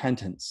truly in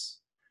repentance,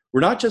 we're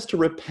not just to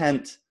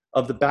repent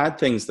of the bad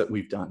things that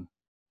we've done,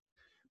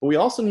 but we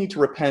also need to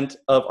repent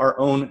of our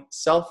own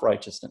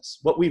self-righteousness,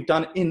 what we've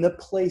done in the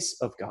place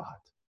of God,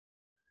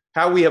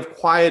 how we have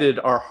quieted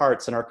our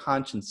hearts and our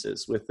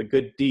consciences with the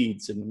good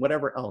deeds and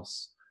whatever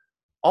else.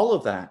 All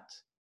of that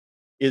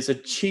is a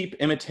cheap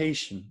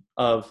imitation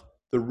of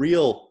the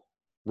real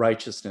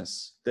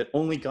righteousness that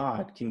only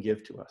God can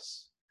give to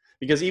us.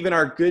 Because even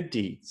our good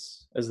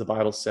deeds, as the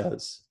Bible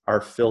says,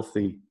 are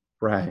filthy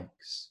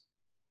rags.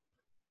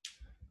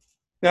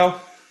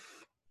 Now,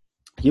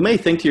 you may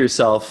think to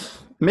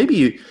yourself,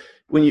 maybe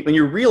when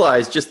you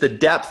realize just the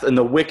depth and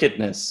the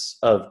wickedness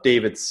of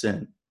David's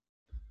sin,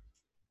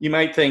 you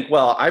might think,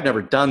 well, I've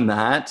never done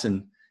that,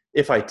 and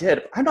if I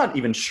did, I'm not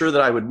even sure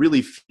that I would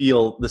really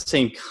feel the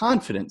same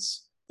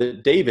confidence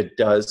that David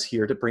does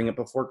here to bring it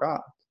before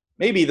God.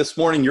 Maybe this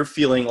morning you're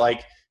feeling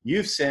like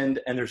you've sinned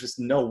and there's just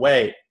no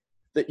way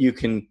that you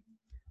can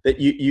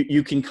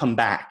come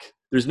back.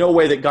 There's no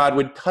way that God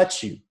would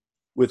touch you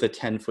with a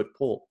 10-foot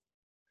pole.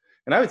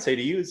 And I would say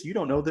to you is you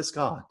don't know this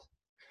God.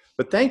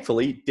 But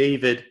thankfully,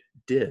 David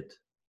did.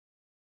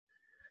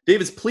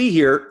 David's plea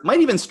here might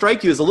even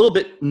strike you as a little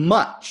bit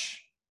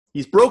much.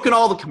 He's broken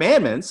all the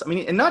commandments. I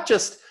mean, and not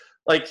just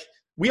like,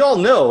 we all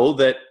know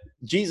that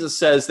Jesus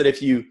says that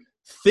if you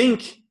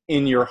think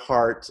in your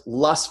heart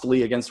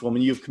lustfully against a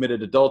woman, you've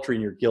committed adultery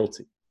and you're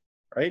guilty,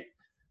 right?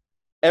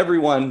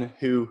 Everyone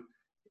who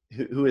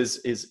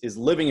is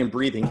living and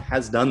breathing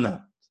has done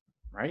that,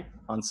 right?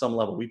 On some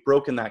level, we've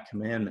broken that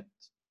commandment.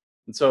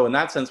 And so in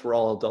that sense, we're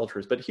all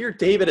adulterers. But here,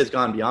 David has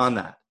gone beyond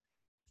that,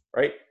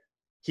 right?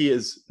 He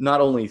has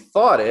not only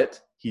thought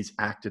it, he's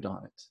acted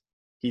on it.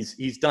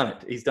 He's done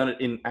it. He's done it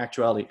in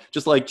actuality.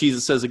 Just like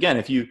Jesus says again,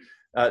 if you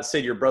say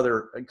to your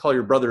brother, call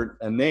your brother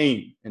a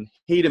name and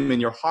hate him in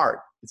your heart,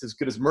 it's as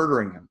good as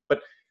murdering him.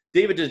 But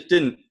David just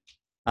didn't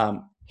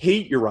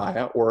hate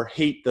Uriah or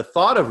hate the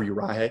thought of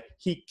Uriah.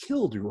 He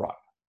killed Uriah.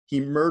 He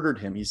murdered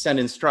him. He sent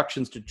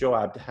instructions to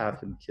Joab to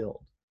have him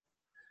killed.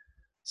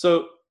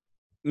 So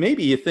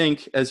maybe you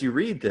think as you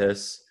read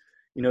this,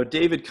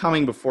 David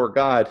coming before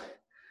God,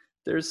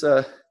 there's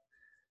a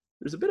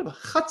bit of a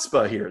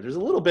chutzpah here. There's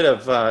a little bit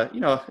of,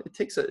 it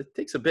takes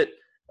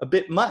a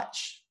bit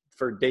much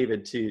for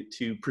David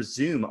to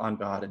presume on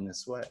God in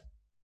this way.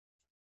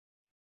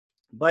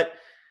 But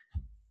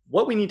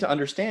what we need to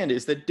understand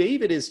is that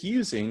David is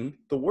using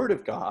the word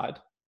of God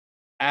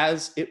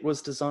as it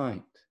was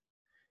designed.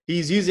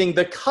 He's using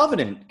the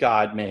covenant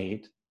God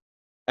made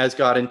as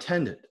God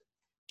intended.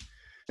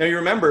 Now you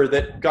remember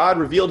that God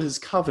revealed his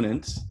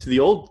covenant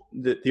to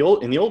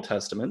in the Old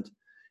Testament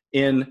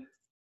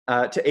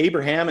to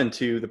Abraham and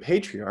to the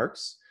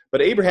patriarchs,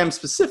 but Abraham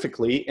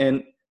specifically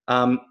in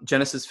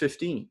Genesis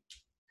 15.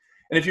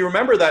 And if you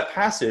remember that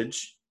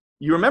passage,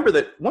 you remember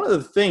that one of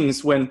the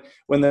things when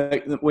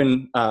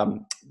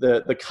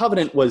the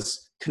covenant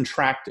was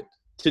contracted.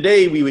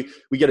 Today we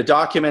get a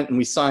document and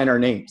we sign our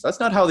names. That's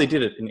not how they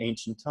did it in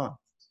ancient times.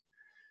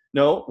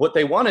 No, what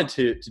they wanted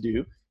to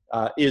do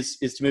is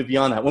to move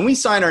beyond that. When we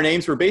sign our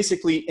names, we're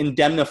basically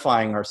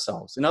indemnifying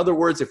ourselves. In other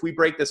words, if we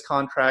break this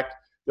contract,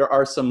 there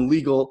are some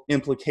legal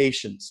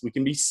implications. We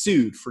can be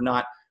sued for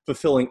not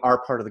fulfilling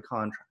our part of the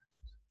contract.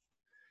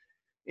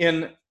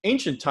 In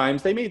ancient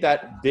times, they made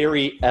that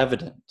very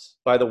evident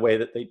by the way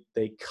that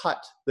they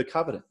cut the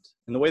covenant.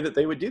 And the way that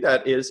they would do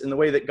that is, and the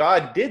way that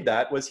God did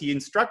that was he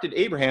instructed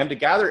Abraham to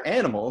gather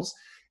animals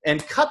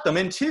and cut them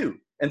in two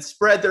and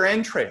spread their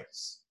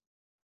entrails.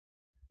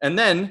 And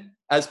then,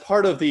 as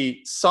part of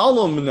the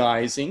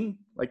solemnizing,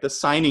 like the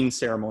signing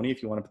ceremony,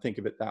 if you want to think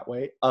of it that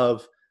way,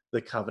 of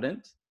the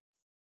covenant,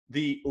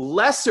 the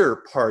lesser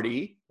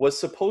party was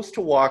supposed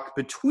to walk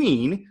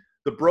between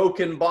the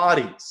broken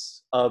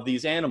bodies of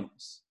these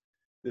animals,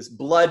 this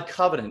blood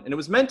covenant. And it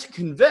was meant to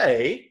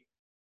convey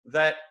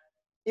that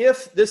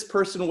if this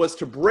person was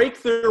to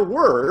break their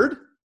word,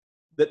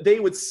 that they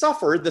would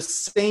suffer the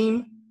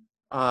same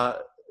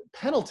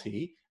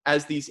penalty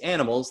as these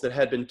animals that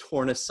had been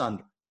torn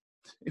asunder.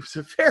 It was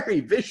a very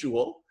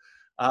visual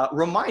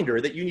reminder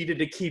that you needed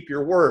to keep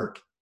your word,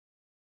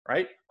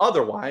 right?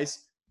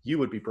 Otherwise, you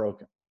would be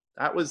broken.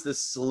 That was the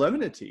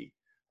solemnity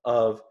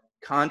of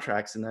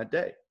contracts in that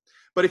day.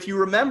 But if you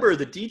remember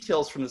the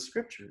details from the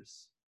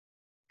scriptures,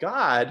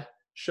 God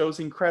shows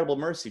incredible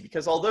mercy,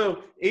 because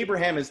although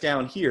Abraham is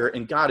down here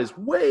and God is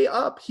way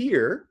up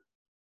here,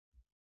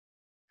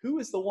 who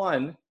is the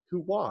one who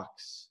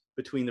walks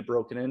between the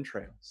broken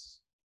entrails?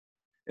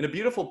 In a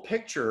beautiful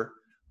picture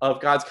of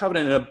God's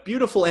covenant and a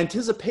beautiful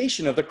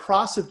anticipation of the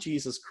cross of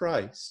Jesus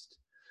Christ,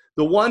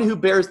 the one who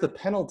bears the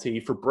penalty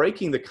for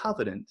breaking the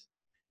covenant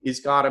is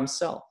God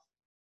himself.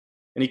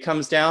 And he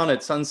comes down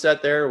at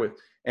sunset there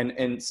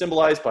and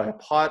symbolized by a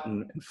pot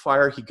and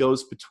fire,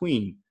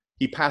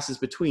 he passes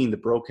between the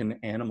broken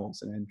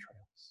animals and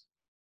entrails.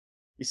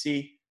 You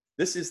see,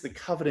 this is the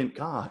covenant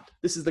God.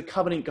 This is the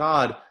covenant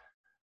God,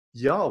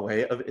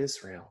 Yahweh of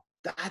Israel.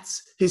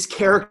 That's his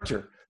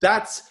character.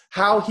 That's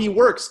how he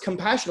works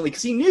compassionately,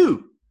 because he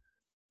knew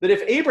that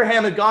if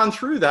Abraham had gone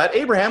through that,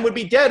 Abraham would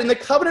be dead and the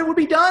covenant would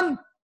be done.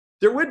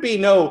 There would be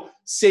no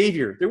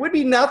Savior. There would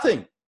be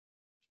nothing,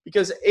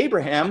 because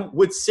Abraham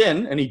would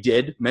sin, and he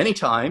did many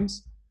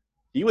times.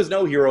 He was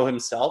no hero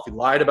himself. He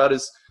lied about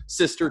his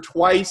sister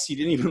twice. He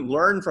didn't even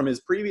learn from his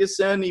previous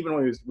sin, even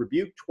when he was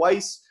rebuked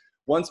twice,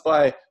 once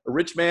by a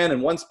rich man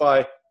and once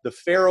by the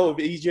Pharaoh of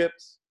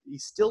Egypt. He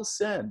still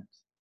sinned,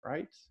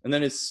 right? And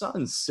then his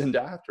sons sinned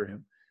after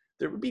him.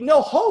 There would be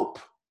no hope.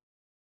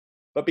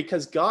 But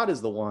because God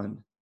is the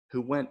one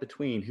who went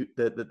between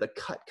the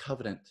cut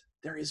covenant,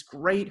 there is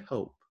great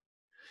hope.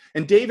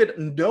 And David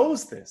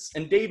knows this.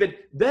 And David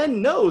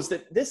then knows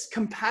that this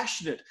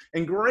compassionate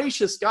and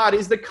gracious God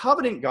is the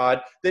covenant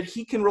God that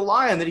he can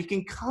rely on, that he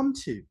can come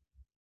to.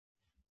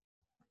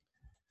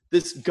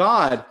 This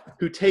God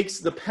who takes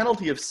the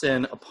penalty of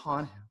sin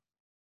upon him.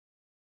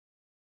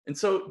 And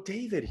so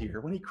David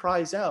here, when he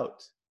cries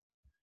out,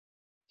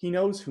 he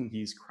knows whom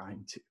he's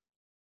crying to.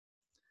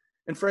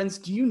 And friends,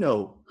 do you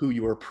know who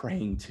you are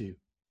praying to?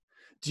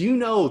 Do you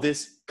know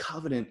this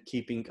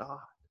covenant-keeping God?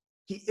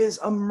 He is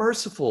a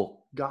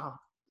merciful God.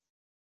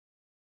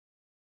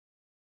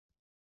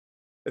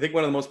 I think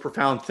one of the most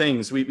profound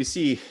things, we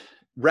see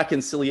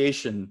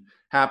reconciliation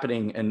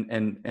happening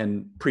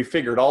and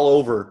prefigured all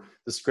over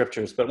the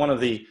scriptures. But one of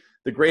the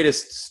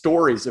greatest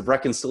stories of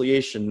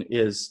reconciliation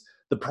is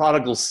the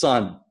prodigal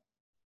son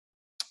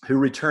who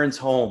returns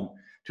home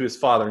to his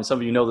father. And some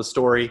of you know the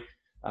story.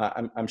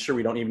 I'm sure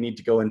we don't even need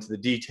to go into the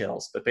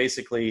details. But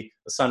basically,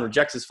 the son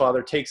rejects his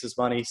father, takes his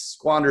money,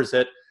 squanders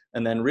it,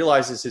 and then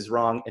realizes his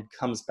wrong and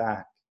comes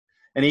back.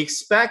 And he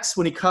expects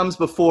when he comes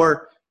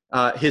before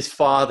his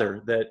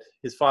father that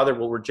his father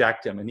will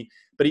reject him.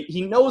 But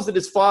he knows that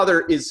his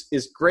father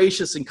is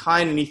gracious and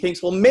kind, and he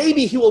thinks, well,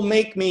 maybe he will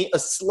make me a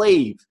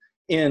slave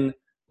in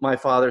my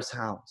father's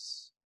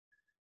house.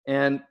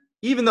 And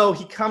even though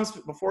he comes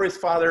before his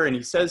father and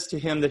he says to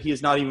him that he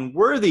is not even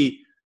worthy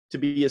to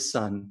be his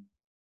son,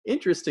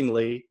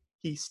 interestingly,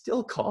 he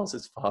still calls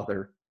his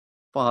father,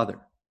 Father,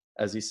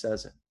 as he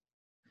says it.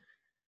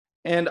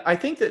 And I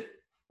think that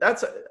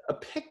that's a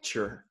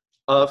picture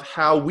of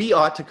how we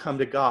ought to come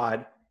to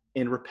God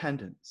in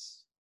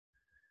repentance.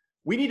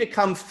 We need to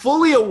come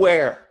fully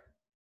aware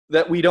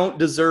that we don't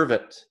deserve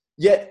it,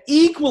 yet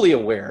equally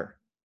aware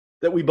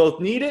that we both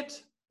need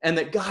it and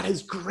that God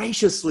has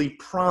graciously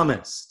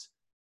promised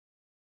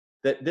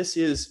that this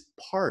is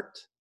part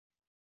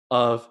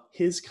of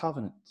his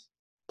covenant,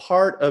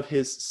 part of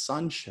his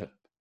sonship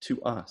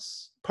to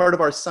us, part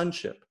of our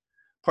sonship,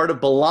 part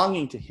of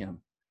belonging to him,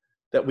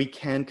 that we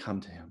can come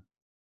to him.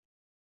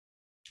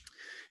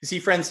 You see,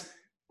 friends,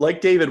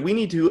 like David, we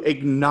need to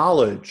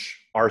acknowledge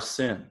our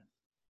sin.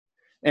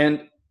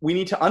 And we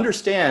need to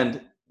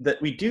understand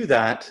that we do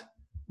that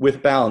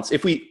with balance.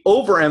 If we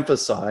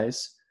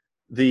overemphasize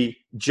the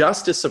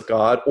justice of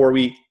God or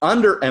we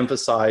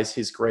underemphasize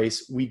his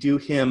grace, we do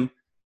him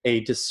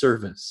a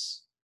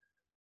disservice.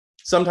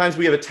 Sometimes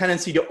we have a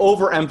tendency to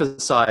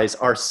overemphasize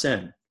our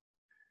sin.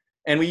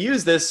 And we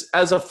use this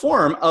as a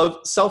form of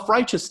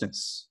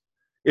self-righteousness.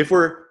 If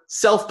we're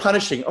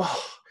self-punishing,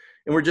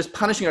 and we're just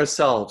punishing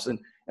ourselves, and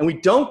we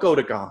don't go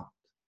to God,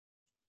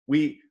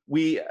 we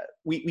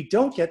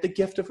don't get the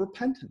gift of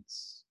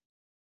repentance.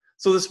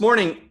 So this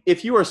morning,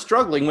 if you are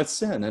struggling with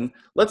sin, and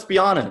let's be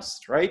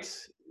honest, right?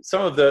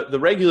 Some of the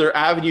regular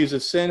avenues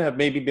of sin have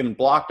maybe been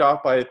blocked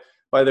off by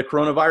the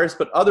coronavirus,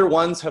 but other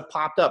ones have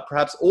popped up.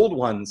 Perhaps old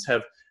ones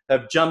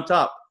have jumped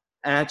up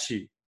at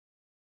you,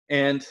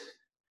 and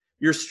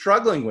you're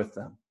struggling with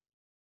them.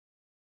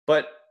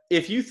 But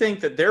if you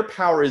think that their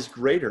power is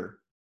greater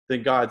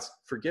than God's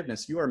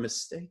forgiveness, you are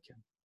mistaken.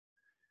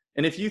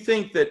 And if you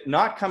think that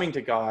not coming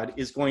to God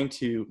is going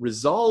to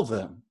resolve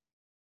them,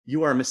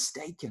 you are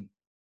mistaken.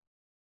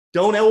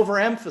 Don't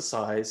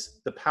overemphasize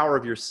the power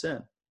of your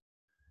sin.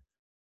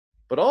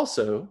 But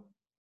also,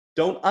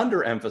 don't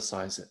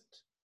underemphasize it.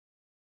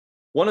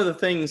 One of the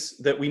things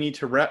that we need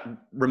to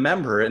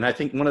remember, and I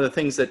think one of the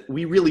things that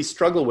we really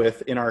struggle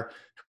with in our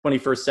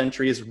 21st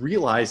century is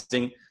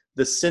realizing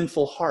the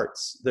sinful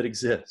hearts that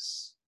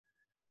exist.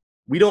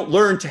 We don't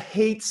learn to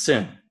hate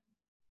sin.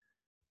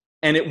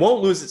 And it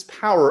won't lose its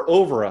power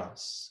over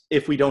us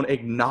if we don't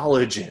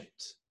acknowledge it,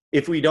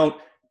 if we don't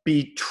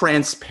be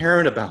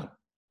transparent about it.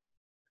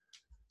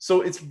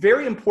 So it's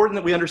very important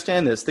that we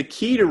understand this. The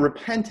key to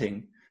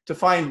repenting, to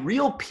find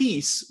real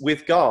peace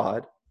with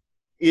God,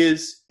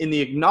 is in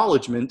the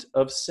acknowledgement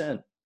of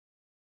sin.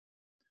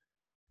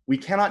 We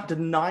cannot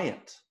deny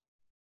it.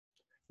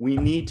 We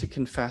need to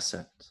confess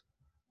it.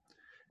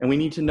 And we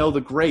need to know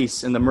the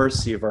grace and the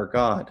mercy of our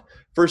God.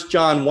 1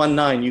 John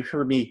 1:9, you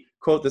heard me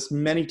quote this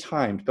many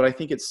times, but I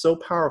think it's so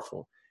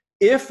powerful.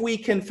 If we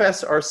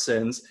confess our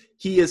sins,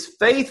 he is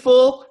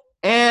faithful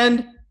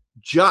and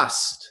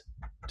just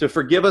to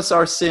forgive us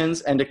our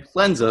sins and to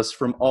cleanse us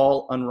from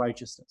all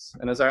unrighteousness.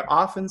 And as I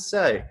often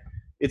say,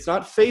 it's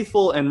not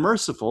faithful and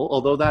merciful,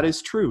 although that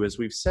is true, as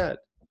we've said.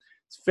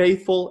 It's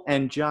faithful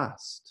and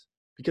just,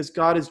 because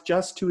God is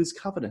just to his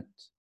covenant.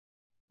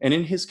 And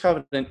in his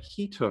covenant,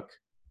 he took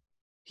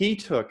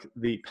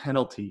the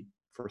penalty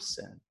for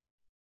sin.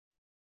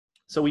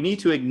 So we need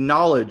to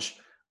acknowledge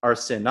our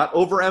sin, not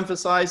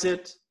overemphasize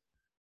it,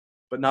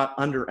 but not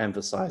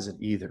underemphasize it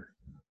either.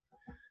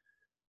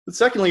 But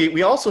secondly,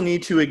 we also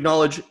need to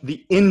acknowledge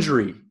the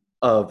injury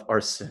of our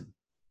sin.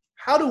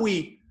 How do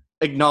we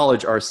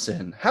acknowledge our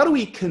sin? How do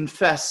we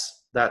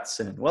confess that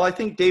sin? Well, I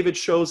think David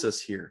shows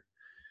us here.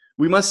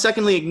 We must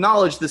secondly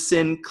acknowledge the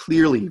sin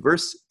clearly.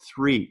 Verse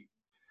 3,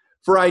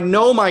 "For I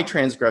know my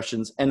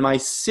transgressions, and my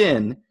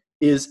sin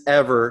is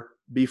ever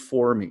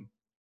before me."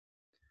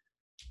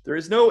 There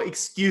is no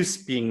excuse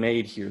being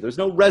made here. There's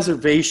no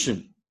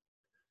reservation.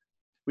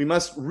 We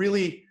must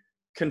really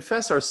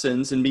confess our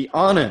sins and be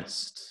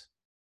honest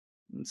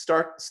and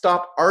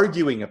stop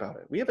arguing about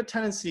it. We have a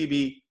tendency to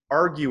be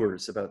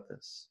arguers about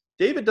this.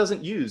 David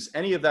doesn't use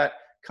any of that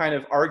kind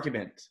of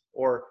argument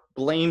or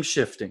blame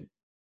shifting.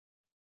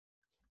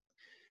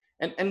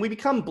 And we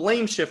become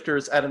blame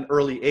shifters at an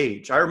early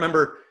age. I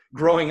remember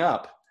growing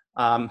up,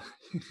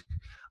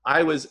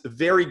 I was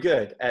very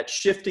good at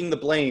shifting the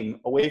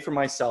blame away from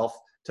myself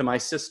to my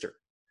sister.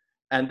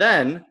 And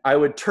then I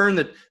would turn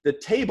the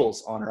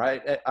tables on her.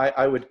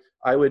 I would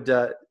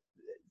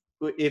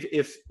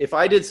if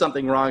I did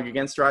something wrong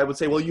against her, I would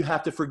say, well, you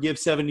have to forgive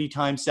 70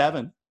 times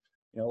 7,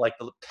 like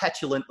the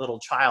petulant little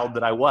child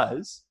that I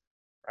was,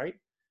 right?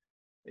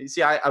 You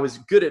see, I was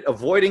good at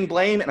avoiding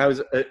blame, and I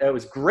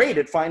was great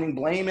at finding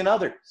blame in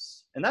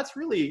others. And that's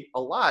really a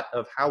lot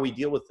of how we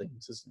deal with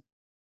things, isn't it?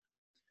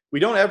 We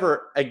don't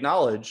ever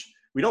acknowledge,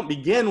 we don't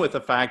begin with the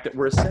fact that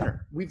we're a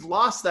sinner. We've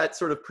lost that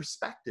sort of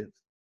perspective.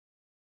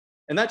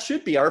 And that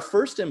should be our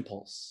first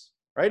impulse,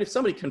 right? If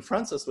somebody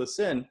confronts us with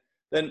sin,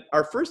 then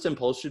our first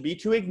impulse should be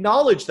to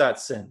acknowledge that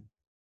sin,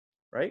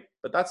 right?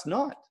 But that's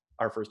not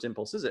our first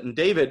impulse, is it? And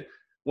David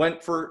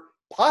went for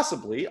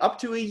possibly up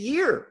to a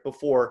year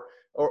before,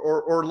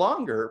 or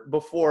longer,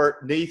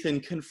 before Nathan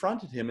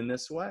confronted him in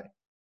this way.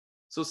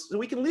 So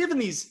we can live in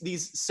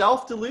these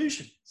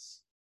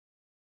self-delusions,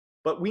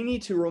 but we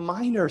need to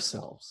remind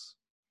ourselves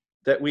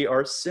that we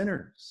are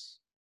sinners.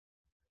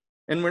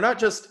 And we're not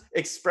just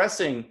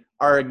expressing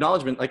our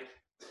acknowledgement, like,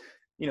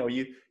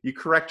 you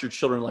correct your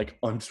children like,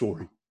 I'm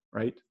sorry,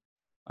 right?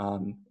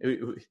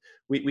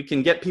 We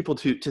can get people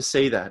to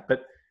say that.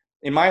 But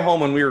in my home,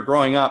 when we were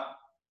growing up,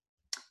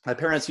 my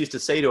parents used to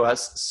say to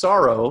us,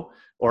 sorrow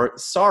or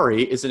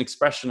sorry is an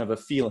expression of a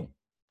feeling,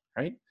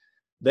 right?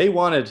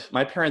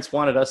 My parents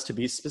wanted us to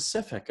be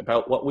specific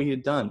about what we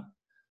had done,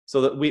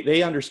 so that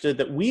they understood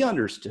that we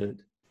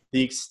understood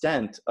the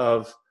extent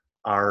of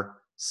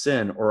our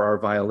sin or our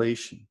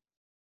violation.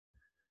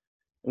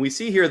 And we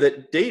see here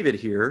that David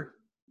here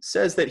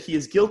says that he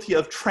is guilty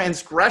of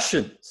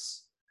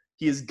transgressions.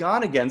 He has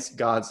gone against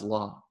God's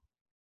law,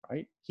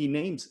 right? He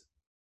names it,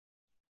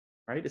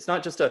 right? It's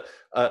not just a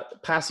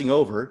passing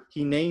over.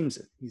 He names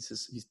it. He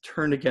says he's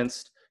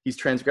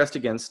transgressed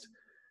against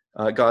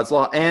God's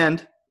law,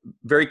 and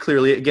very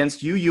clearly,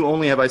 against you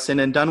only have I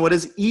sinned and done what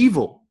is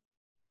evil.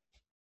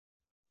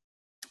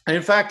 And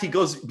in fact, he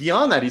goes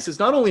beyond that. He says,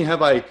 not only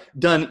have I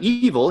done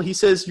evil, he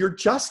says, you're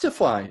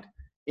justified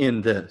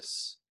in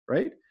this,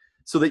 right?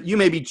 So that you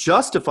may be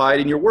justified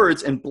in your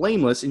words and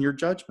blameless in your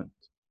judgment.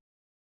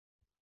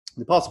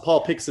 The Apostle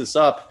Paul picks this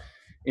up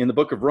in the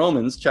book of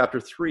Romans,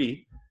 chapter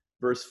 3,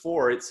 verse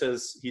 4.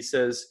 He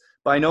says,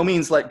 by no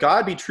means let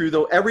God be true,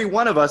 though every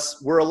one of us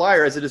were a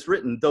liar, as it is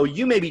written, though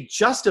you may be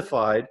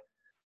justified,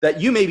 that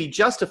you may be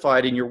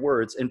justified in your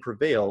words and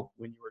prevail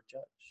when you are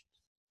judged.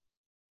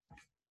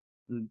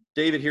 And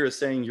David here is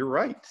saying, you're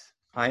right.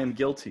 I am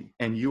guilty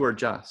and you are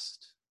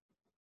just.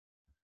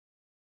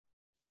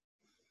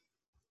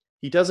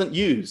 He doesn't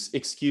use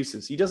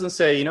excuses. He doesn't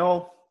say,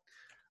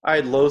 I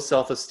had low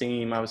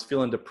self-esteem. I was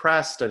feeling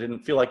depressed. I didn't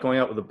feel like going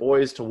out with the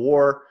boys to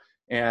war,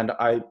 and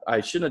I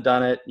shouldn't have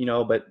done it,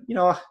 but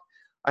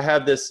I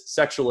have this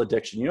sexual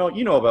addiction.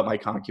 You know about my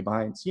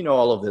concubines.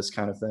 All of this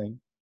kind of thing.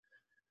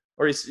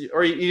 Or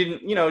you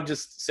didn't,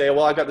 just say,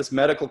 well, I got this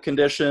medical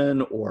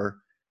condition,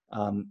 or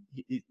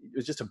it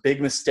was just a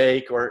big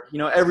mistake, or,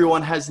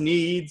 everyone has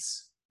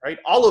needs, right?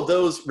 All of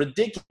those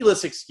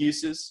ridiculous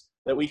excuses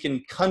that we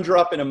can conjure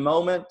up in a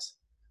moment,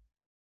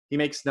 he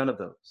makes none of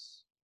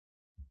those.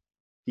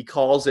 He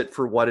calls it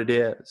for what it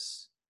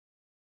is.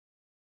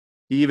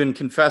 He even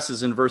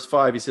confesses in verse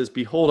 5, he says,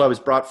 behold, I was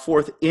brought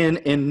forth in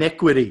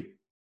iniquity.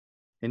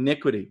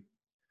 Iniquity.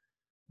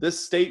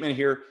 This statement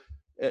here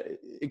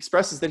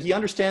expresses that he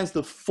understands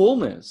the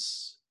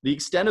fullness, the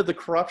extent of the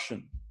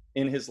corruption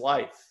in his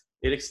life.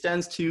 It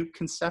extends to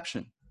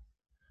conception.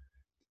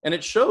 And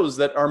it shows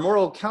that our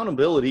moral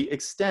accountability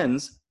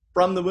extends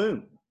from the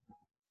womb.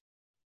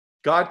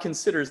 God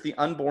considers the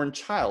unborn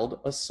child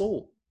a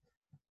soul.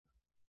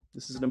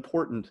 This is an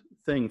important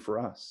thing for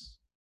us.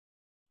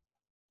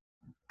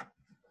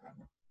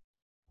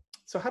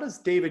 So how does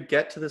David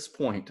get to this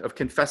point of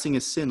confessing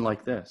his sin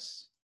like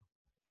this?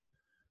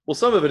 Well,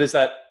 some of it is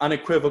that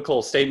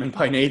unequivocal statement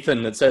by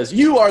Nathan that says,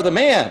 you are the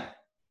man,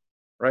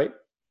 right?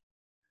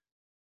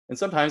 And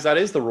sometimes that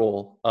is the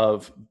role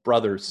of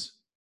brothers,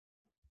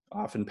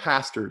 often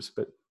pastors,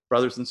 but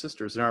brothers and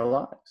sisters in our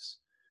lives,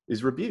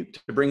 is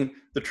rebuked to bring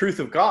the truth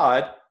of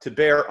God to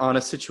bear on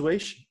a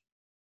situation.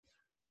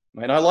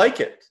 Might not like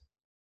it.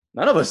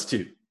 None of us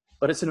do.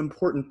 But it's an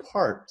important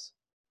part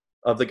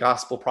of the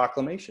gospel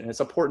proclamation. It's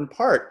an important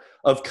part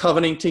of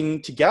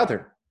covenanting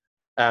together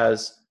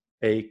as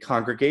a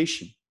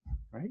congregation,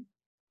 right?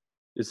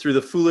 It's through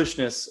the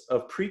foolishness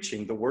of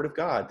preaching the word of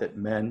God that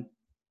men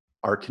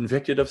are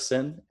convicted of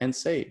sin and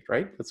saved,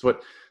 right? That's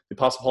what the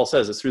Apostle Paul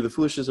says. It's through the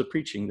foolishness of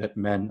preaching that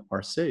men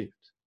are saved.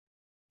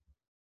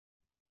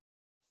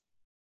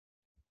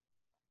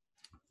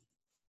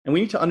 And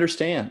we need to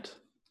understand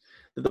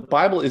that the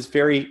Bible is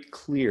very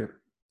clear.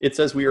 It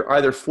says we are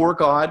either for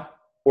God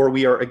or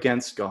we are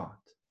against God.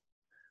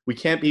 We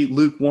can't be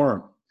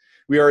lukewarm.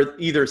 We are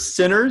either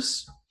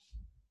sinners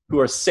who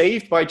are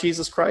saved by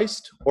Jesus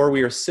Christ, or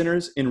we are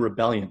sinners in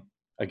rebellion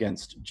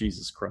against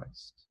Jesus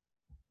Christ.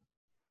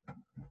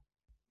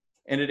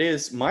 And it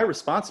is my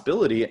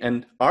responsibility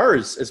and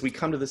ours as we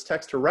come to this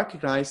text to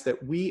recognize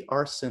that we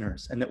are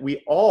sinners and that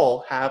we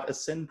all have a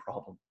sin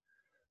problem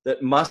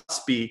that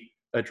must be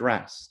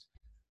addressed.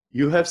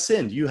 You have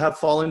sinned. You have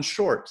fallen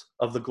short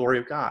of the glory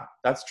of God.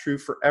 That's true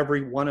for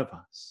every one of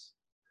us.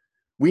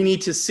 We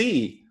need to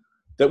see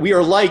that we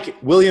are like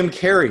William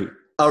Carey,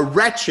 a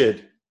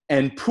wretched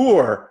and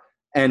poor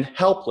and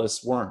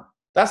helpless worm.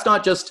 That's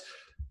not just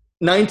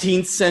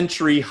 19th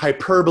century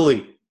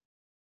hyperbole.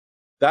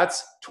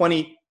 That's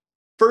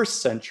 21st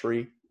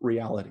century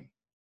reality.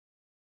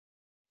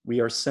 We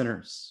are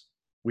sinners.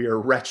 We are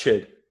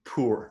wretched,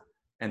 poor,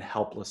 and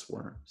helpless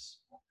worms.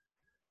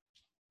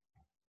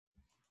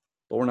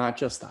 But we're not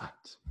just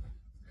that.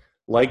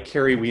 Like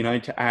Carey, we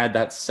need to add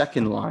that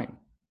second line.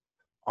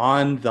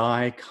 On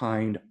thy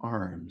kind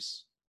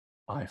arms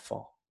I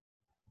fall.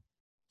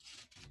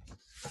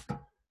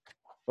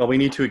 Well, we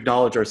need to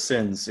acknowledge our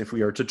sins if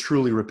we are to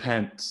truly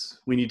repent.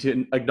 We need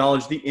to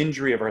acknowledge the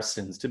injury of our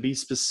sins, to be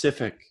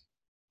specific.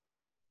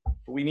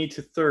 But we need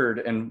to, third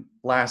and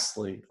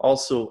lastly,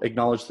 also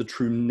acknowledge the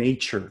true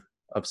nature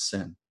of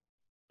sin.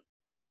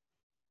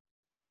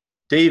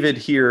 David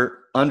here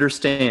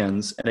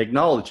understands and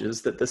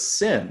acknowledges that the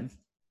sin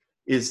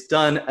is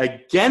done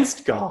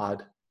against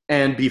God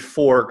and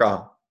before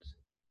God.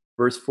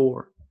 Verse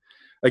 4,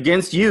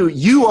 against you,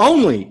 you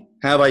only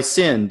have I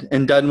sinned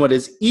and done what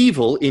is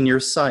evil in your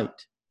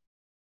sight,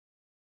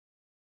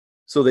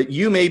 so that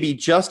you may be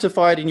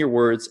justified in your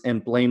words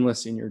and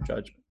blameless in your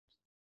judgment.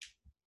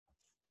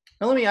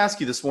 Now let me ask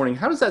you this morning,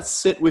 how does that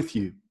sit with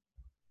you?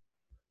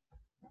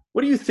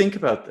 What do you think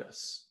about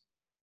this?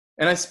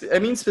 And I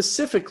mean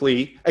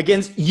specifically,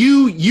 against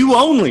you, you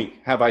only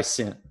have I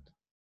sinned.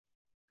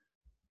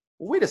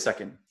 Well, wait a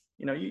second.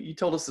 You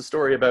told us the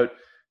story about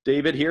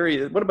David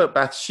here. What about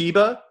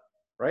Bathsheba,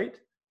 right?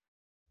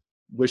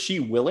 Was she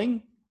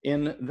willing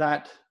in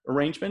that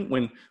arrangement?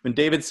 When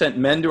David sent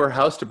men to her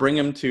house to bring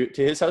him to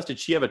his house, did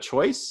she have a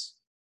choice?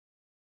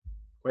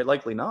 Quite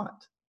likely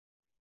not,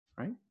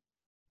 right?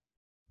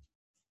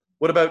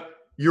 What about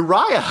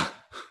Uriah,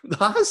 the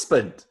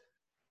husband,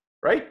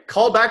 right?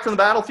 Called back from the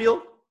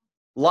battlefield,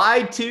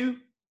 lied to,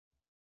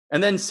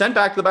 and then sent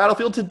back to the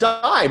battlefield to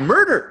die,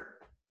 murdered.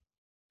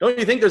 Don't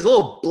you think there's a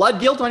little blood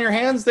guilt on your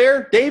hands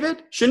there,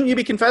 David? Shouldn't you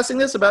be confessing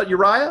this about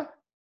Uriah?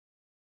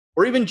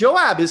 Or even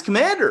Joab, his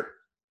commander,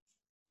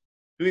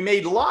 who he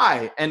made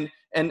lie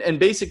and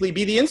basically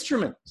be the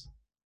instrument.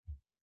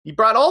 He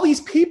brought all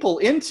these people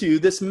into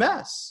this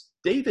mess.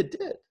 David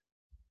did.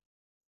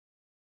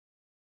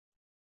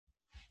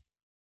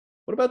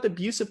 What about the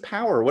abuse of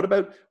power? What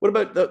about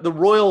the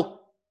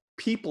royal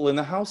people in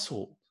the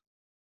household?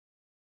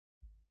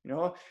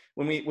 When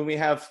we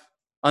have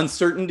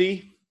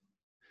uncertainty,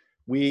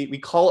 we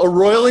call a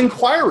royal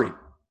inquiry,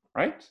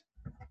 right?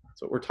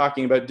 That's what we're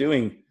talking about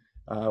doing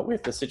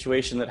with the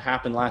situation that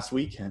happened last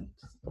weekend.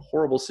 The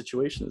horrible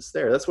situation that's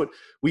there. That's what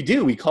we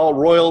do. We call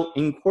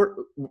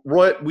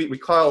we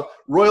call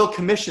royal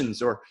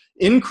commissions or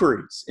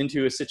inquiries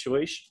into a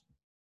situation.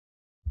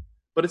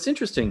 But it's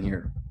interesting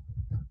here.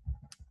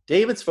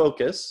 David's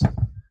focus,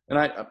 and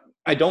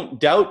I don't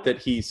doubt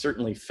that he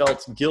certainly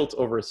felt guilt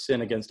over a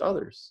sin against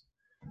others,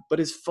 but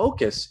his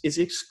focus is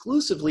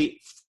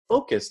exclusively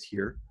focused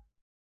here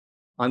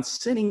on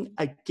sinning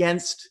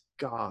against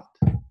God.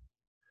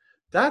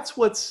 That's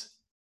what's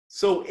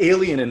so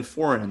alien and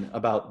foreign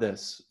about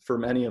this for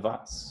many of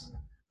us.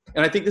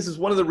 And I think this is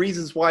one of the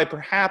reasons why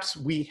perhaps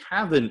we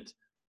haven't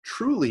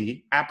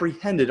truly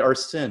apprehended our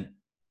sin.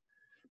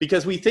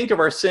 Because we think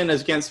of our sin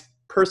as against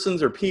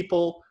persons or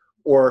people,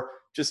 or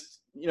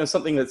just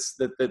something that's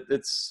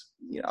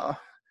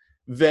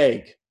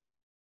vague.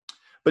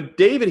 But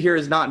David here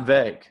is not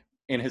vague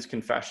in his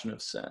confession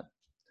of sin.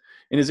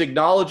 In his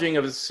acknowledging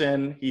of his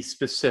sin, he's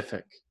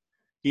specific.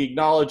 He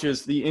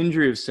acknowledges the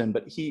injury of sin,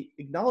 but he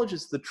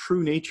acknowledges the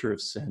true nature of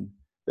sin,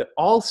 that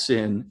all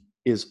sin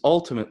is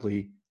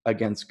ultimately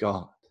against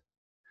God.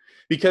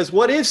 Because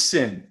what is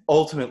sin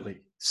ultimately?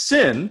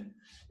 Sin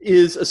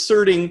is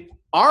asserting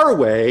our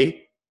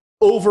way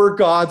over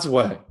God's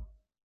way.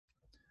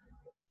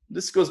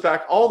 This goes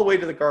back all the way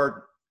to the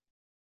garden.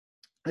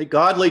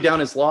 God laid down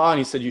his law and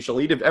he said, you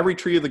shall eat of every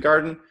tree of the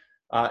garden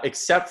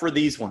except for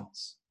these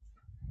ones.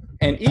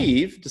 And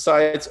Eve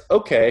decides,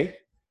 okay,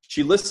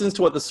 She listens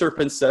to what the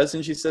serpent says,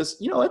 and she says,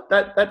 you know what,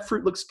 that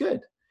fruit looks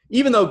good.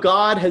 Even though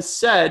God has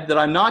said that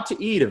I'm not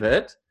to eat of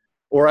it,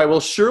 or I will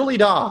surely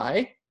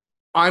die,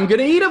 I'm going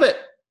to eat of it.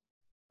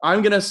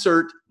 I'm going to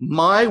assert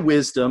my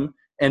wisdom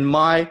and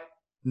my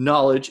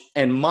knowledge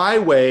and my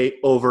way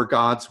over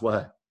God's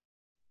way.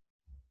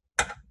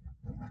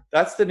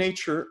 That's the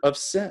nature of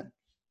sin.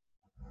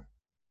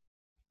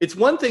 It's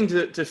one thing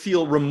to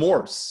feel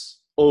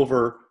remorse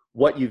over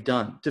what you've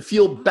done, to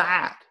feel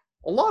bad.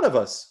 A lot of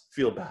us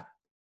feel bad.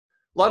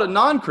 A lot of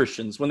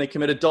non-Christians, when they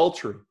commit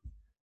adultery,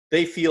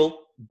 they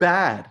feel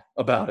bad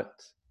about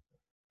it.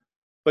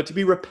 But to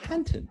be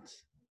repentant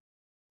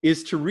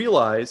is to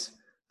realize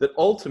that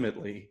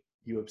ultimately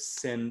you have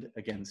sinned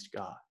against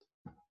God.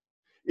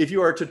 If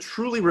you are to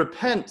truly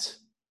repent,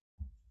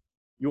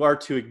 you are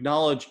to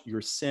acknowledge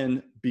your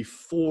sin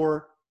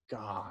before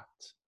God.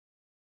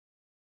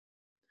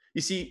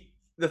 You see,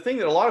 the thing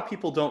that a lot of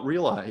people don't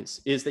realize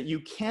is that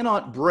you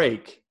cannot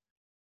break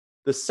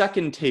the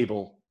second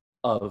table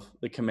of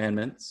the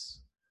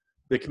commandments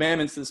that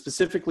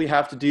specifically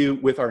have to do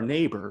with our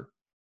neighbor,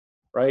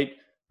 right?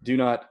 Do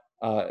not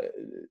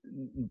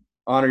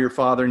honor your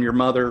father and your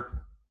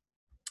mother.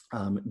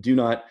 Do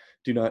not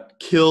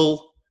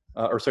kill,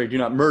 do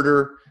not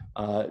murder.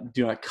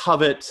 Do not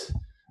covet.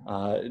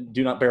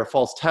 Do not bear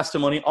false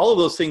testimony. All of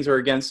those things are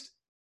against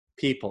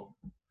people.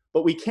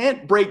 But we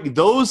can't break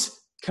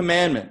those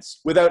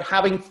commandments without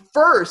having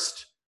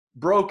first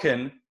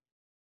broken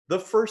the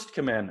first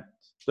commandment,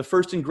 the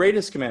first and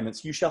greatest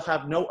commandments. You shall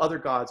have no other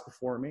gods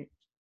before me.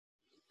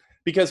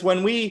 Because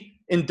when we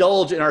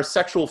indulge in our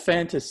sexual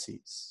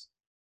fantasies,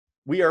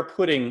 we are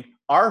putting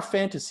our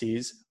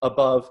fantasies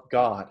above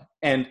God.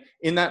 And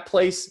in that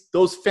place,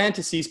 those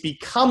fantasies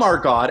become our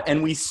God,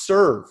 and we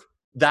serve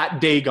that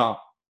Dagon.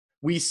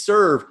 We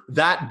serve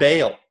that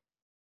Baal,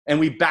 and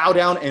we bow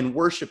down and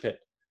worship it.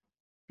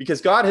 Because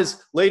God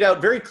has laid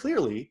out very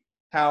clearly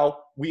how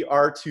we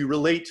are to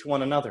relate to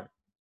one another.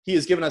 He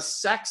has given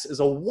us sex as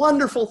a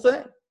wonderful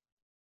thing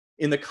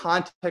in the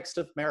context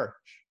of marriage.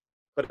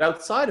 But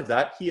outside of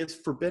that, he has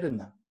forbidden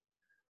that.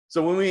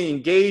 So when we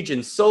engage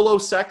in solo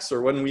sex,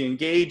 or when we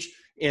engage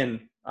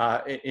in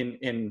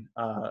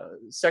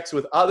sex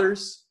with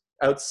others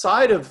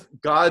outside of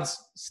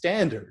God's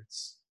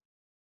standards,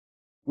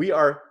 we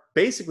are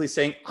basically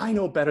saying, I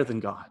know better than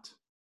God.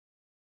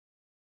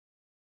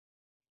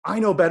 I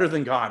know better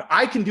than God.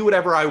 I can do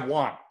whatever I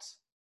want.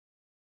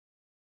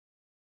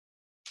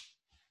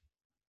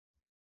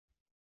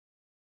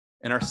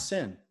 And our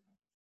sin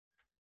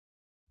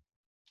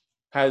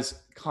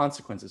has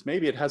consequences.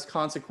 Maybe it has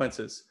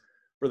consequences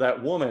for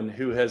that woman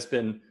who has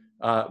been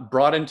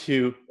brought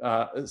into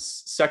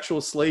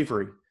sexual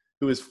slavery,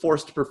 who is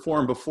forced to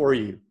perform before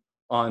you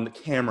on the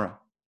camera.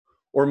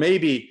 Or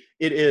maybe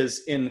it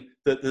is in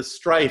the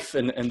strife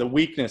and the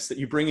weakness that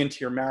you bring into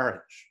your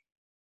marriage.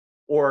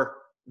 Or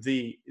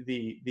the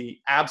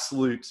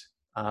absolute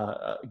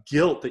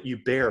guilt that you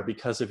bear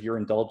because of your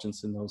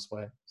indulgence in those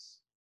ways.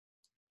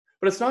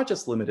 But it's not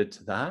just limited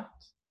to that,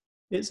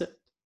 is it?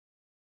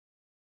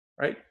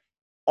 Right?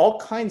 All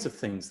kinds of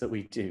things that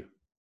we do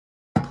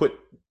put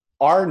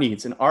our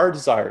needs and our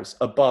desires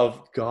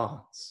above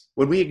God's.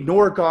 When we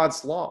ignore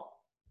God's law,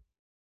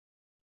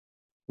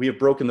 we have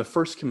broken the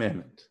first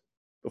commandment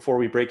before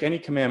we break any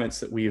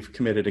commandments that we have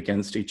committed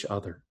against each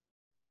other.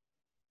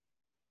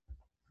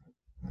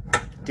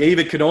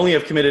 David could only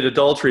have committed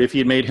adultery if he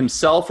had made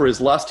himself or his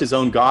lust his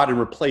own God and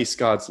replaced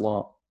God's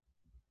law.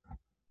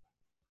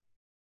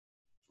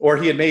 Or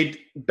he had made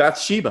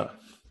Bathsheba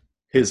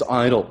his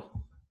idol.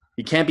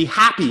 He can't be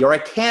happy, or I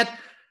can't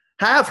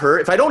have her.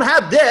 If I don't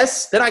have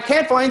this, then I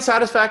can't find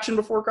satisfaction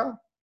before God.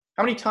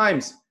 How many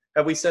times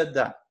have we said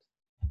that,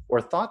 or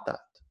thought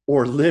that,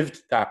 or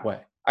lived that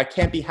way? I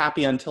can't be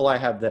happy until I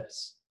have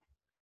this.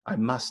 I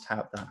must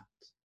have that.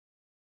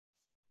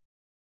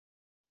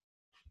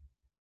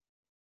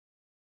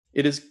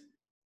 It is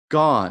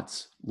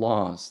God's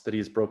laws that he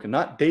has broken,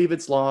 not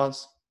David's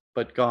laws,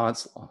 but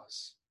God's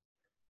laws.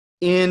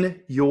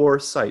 In your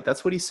sight.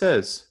 That's what he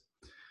says.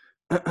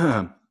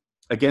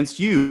 Against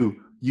you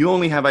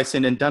only have I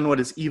sinned and done what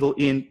is evil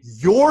in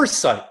your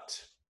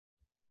sight.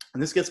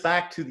 And this gets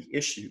back to the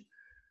issue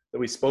that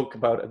we spoke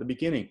about at the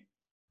beginning.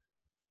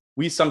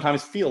 We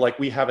sometimes feel like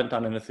we haven't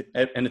done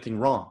anything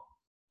wrong.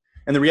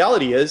 And the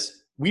reality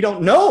is, we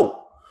don't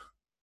know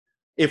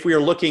if we are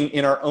looking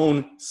in our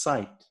own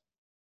sight.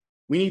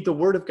 We need the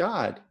Word of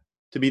God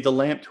to be the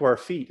lamp to our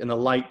feet and the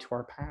light to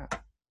our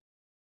path.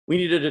 We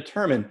need to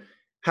determine,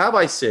 have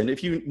I sinned?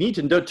 If you need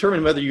to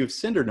determine whether you've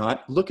sinned or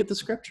not, look at the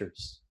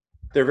scriptures.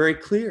 They're very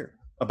clear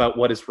about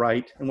what is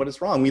right and what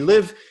is wrong. We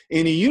live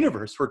in a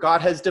universe where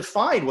God has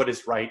defined what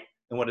is right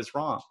and what is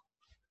wrong.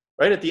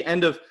 Right at the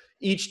end of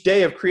each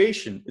day of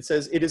creation, it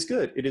says, it is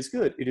good, it is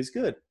good, it is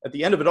good. At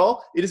the end of it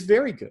all, it is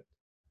very good.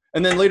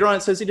 And then later on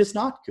it says, it is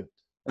not good.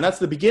 And that's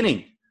the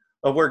beginning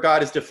of where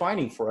God is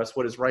defining for us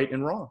what is right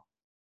and wrong.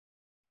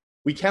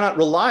 We cannot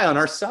rely on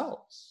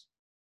ourselves.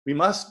 We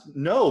must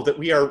know that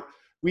we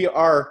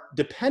are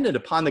dependent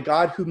upon the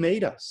God who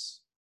made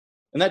us.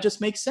 And that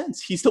just makes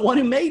sense. He's the one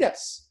who made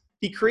us.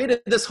 He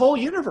created this whole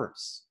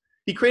universe.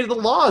 He created the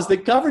laws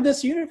that govern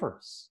this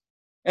universe.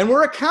 And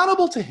we're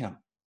accountable to him.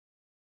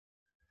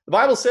 The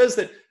Bible says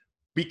that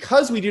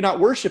because we do not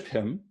worship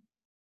him,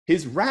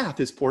 his wrath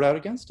is poured out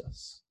against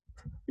us.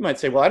 You might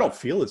say, well, I don't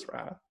feel his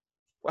wrath.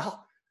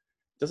 Well,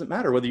 it doesn't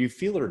matter whether you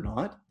feel it or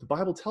not. The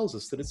Bible tells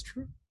us that it's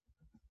true.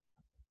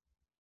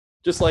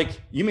 Just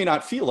like you may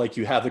not feel like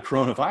you have the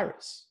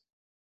coronavirus,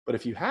 but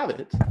if you have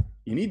it,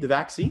 you need the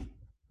vaccine.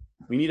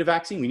 We need a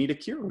vaccine. We need a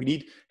cure. We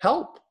need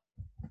help.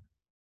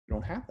 You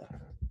don't have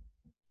that.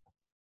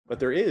 But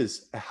there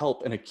is a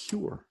help and a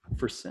cure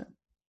for sin.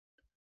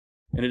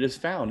 And it is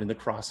found in the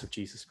cross of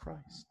Jesus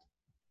Christ.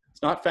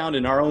 It's not found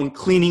in our own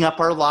cleaning up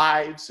our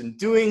lives and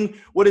doing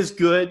what is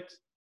good.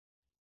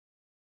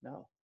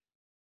 No.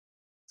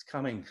 It's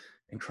coming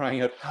and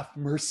crying out, have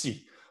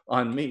mercy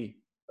on me,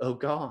 O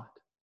God,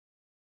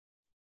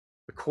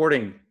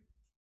 according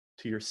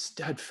to your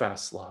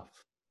steadfast love,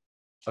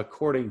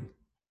 according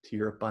to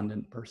your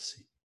abundant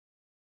mercy.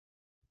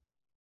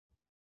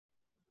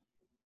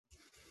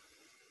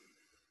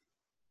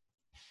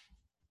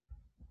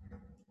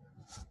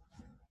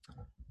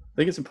 I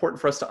think it's important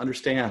for us to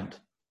understand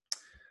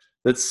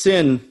that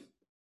sin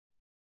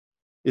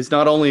is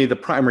not only the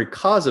primary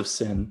cause of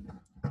sin,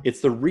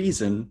 it's the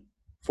reason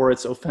for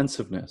its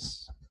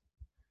offensiveness.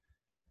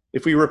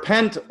 If we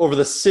repent over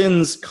the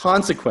sin's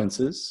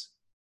consequences,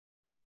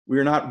 we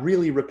are not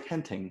really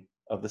repenting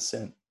of the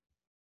sin.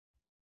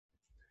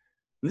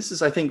 And this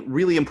is, I think,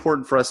 really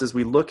important for us as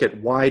we look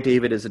at why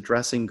David is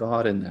addressing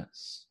God in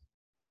this.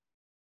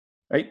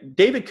 Right?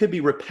 David could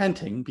be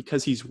repenting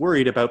because he's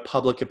worried about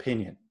public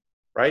opinion,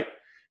 right?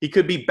 He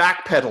could be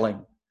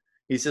backpedaling.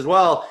 He says,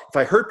 well, if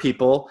I hurt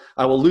people,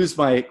 I will lose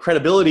my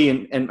credibility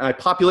and my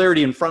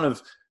popularity in front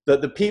of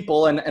the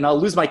people, and I'll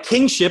lose my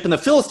kingship, and the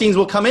Philistines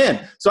will come in.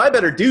 So I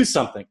better do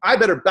something. I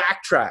better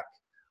backtrack.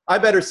 I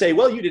better say,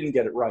 well, you didn't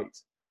get it right.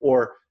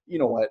 Or, you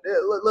know what,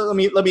 let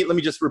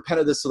me just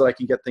repent of this so that I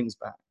can get things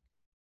back.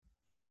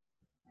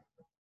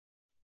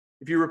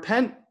 If you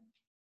repent,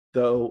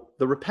 though,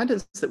 the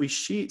repentance that we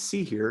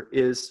see here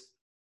is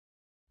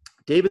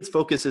David's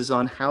focus is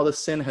on how the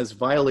sin has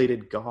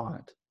violated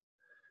God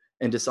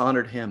and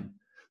dishonored him,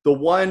 the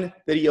one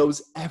that he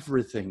owes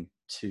everything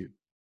to.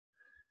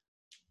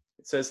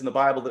 It says in the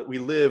Bible that we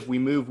live, we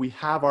move, we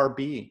have our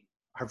being.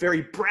 Our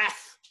very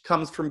breath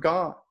comes from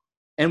God,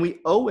 and we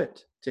owe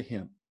it to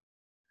him.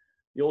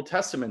 The Old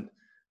Testament,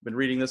 I've been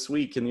reading this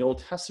week in the Old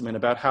Testament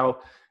about how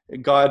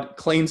God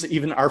claims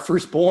even our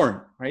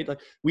firstborn, right?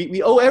 Like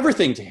we owe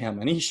everything to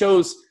him, and he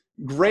shows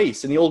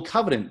grace in the Old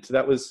Covenant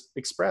that was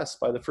expressed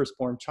by the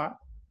firstborn child,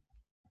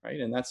 right?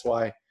 And that's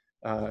why,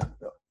 well,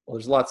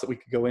 there's lots that we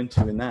could go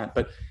into in that,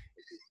 but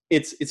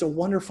it's a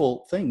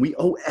wonderful thing. We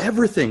owe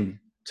everything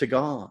to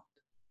God.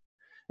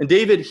 And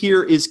David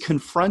here is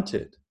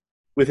confronted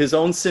with his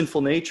own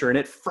sinful nature, and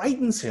it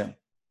frightens him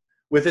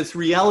with its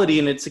reality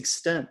and its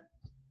extent.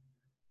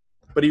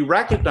 But he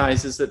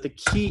recognizes that the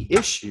key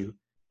issue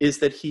is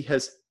that he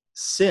has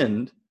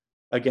sinned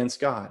against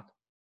God.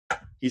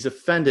 He's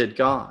offended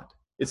God.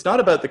 It's not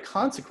about the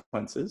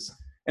consequences,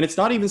 and it's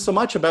not even so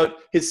much about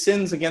his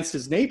sins against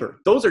his neighbor.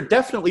 Those are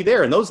definitely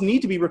there, and those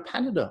need to be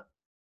repented of.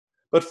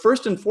 But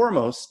first and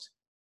foremost,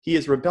 he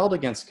has rebelled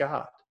against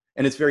God,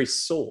 and his very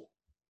soul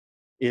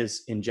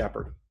is in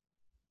jeopardy.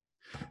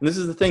 And this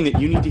is the thing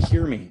that you need to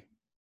hear me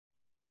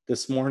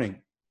this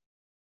morning.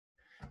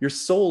 Your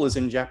soul is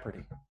in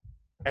jeopardy.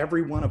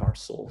 Every one of our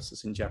souls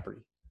is in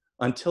jeopardy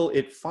until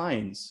it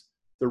finds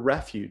the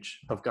refuge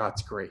of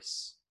God's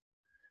grace,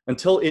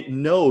 until it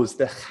knows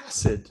the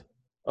chesed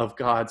of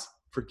God's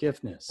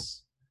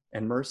forgiveness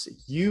and mercy.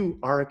 You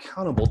are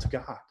accountable to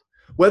God.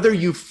 Whether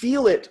you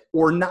feel it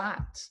or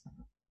not,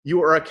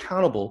 you are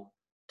accountable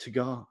to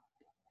God.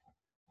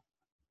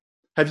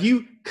 Have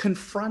you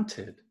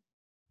confronted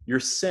your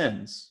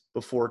sins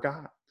before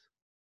God?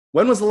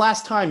 When was the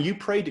last time you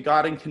prayed to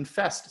God and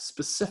confessed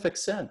specific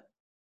sin?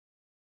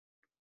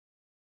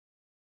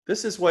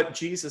 This is what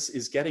Jesus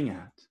is getting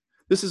at.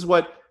 This is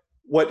what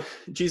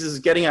Jesus is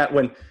getting at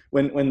when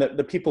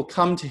the people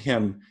come to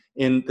him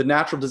in the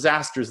natural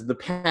disasters, the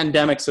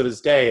pandemics of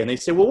his day, and they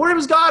say, well, where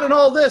was God in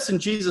all this?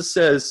 And Jesus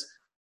says,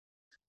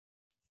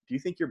 do you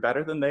think you're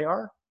better than they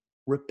are?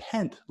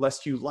 Repent,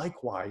 lest you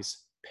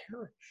likewise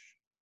perish.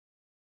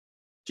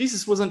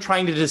 Jesus wasn't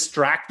trying to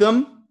distract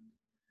them.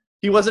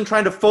 He wasn't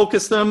trying to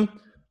focus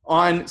them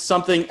on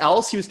something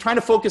else. He was trying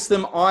to focus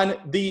them on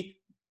the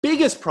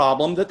biggest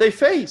problem that they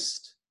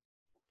faced.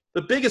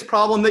 The biggest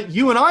problem that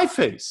you and I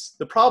face.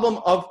 The problem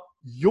of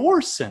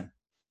your sin.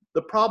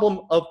 The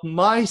problem of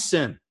my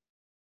sin.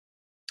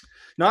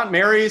 Not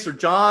Mary's or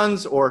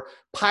John's or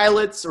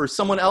Pilate's or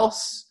someone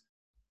else.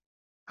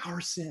 Our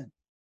sin.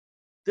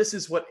 This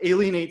is what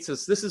alienates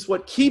us. This is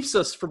what keeps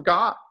us from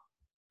God.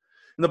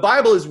 And the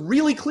Bible is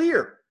really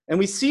clear. And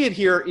we see it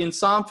here in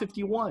Psalm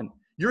 51.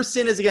 Your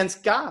sin is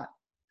against God.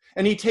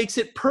 And he takes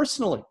it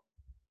personally.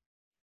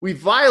 We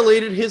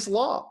violated his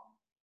law.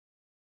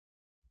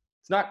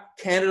 It's not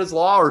Canada's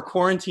law or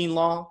quarantine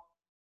law.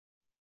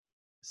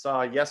 I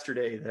saw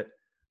yesterday that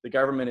the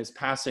government is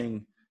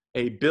passing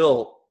a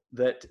bill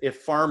that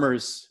if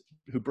farmers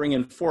who bring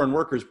in foreign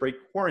workers break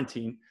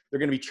quarantine, they're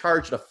going to be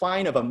charged a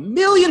fine of $1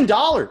 million.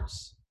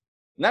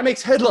 And that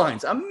makes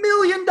headlines, $1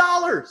 million.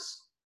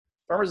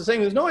 Farmers are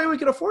saying there's no way we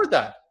can afford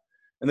that.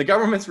 And the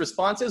government's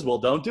response is, well,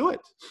 don't do it,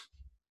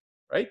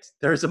 right?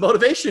 There's a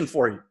motivation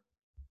for you.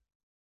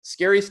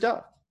 Scary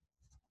stuff.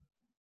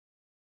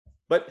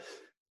 But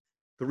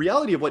the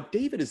reality of what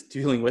David is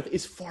dealing with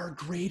is far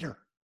greater.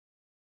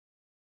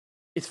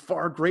 It's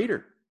far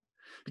greater.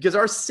 Because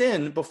our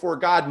sin before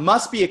God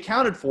must be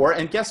accounted for.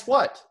 And guess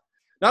what?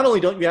 Not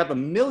only don't you have $1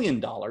 million,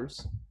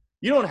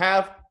 you don't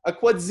have a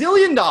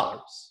quadrillion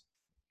dollars.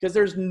 Because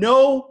there's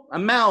no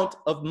amount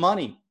of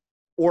money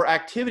or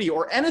activity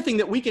or anything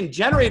that we can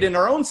generate in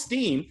our own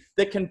steam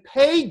that can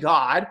pay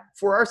God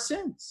for our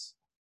sins.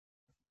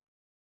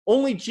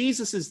 Only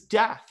Jesus'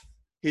 death,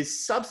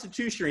 his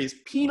substitutionary, his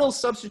penal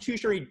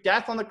substitutionary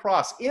death on the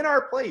cross in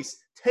our place,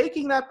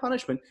 taking that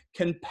punishment,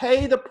 can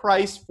pay the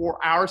price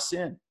for our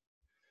sin,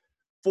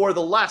 for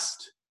the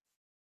lust,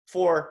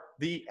 for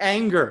the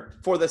anger,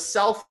 for the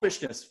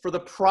selfishness, for the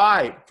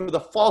pride, for the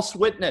false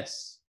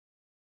witness.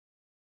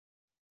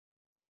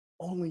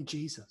 Only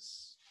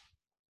Jesus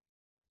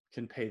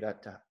can pay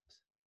that debt.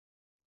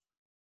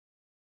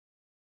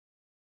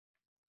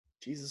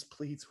 Jesus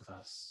pleads with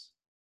us.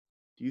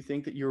 Do you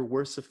think that you're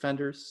worse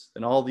offenders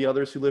than all the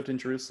others who lived in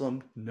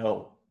Jerusalem?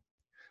 No.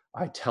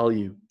 I tell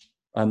you,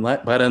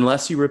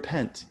 unless you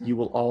repent, you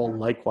will all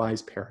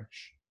likewise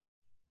perish.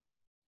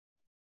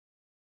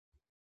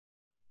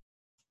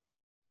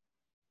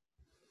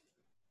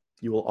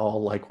 You will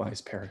all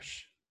likewise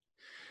perish.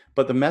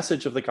 But the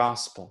message of the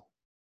gospel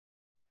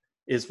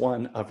is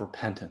one of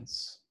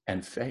repentance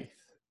and faith.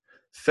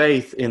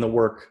 Faith in the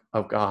work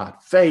of God.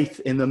 Faith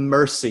in the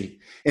mercy,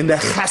 in the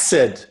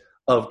chesed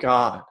of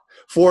God.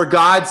 For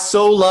God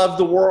so loved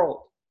the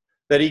world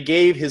that he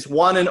gave his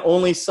one and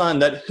only Son,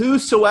 that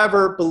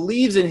whosoever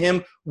believes in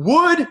him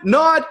would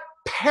not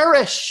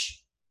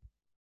perish,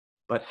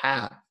 but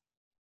have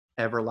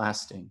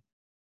everlasting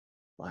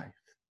life.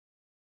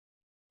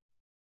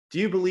 Do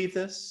you believe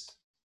this?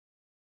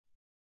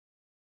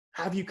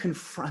 Have you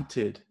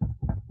confronted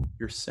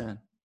your sin?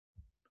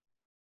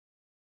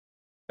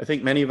 I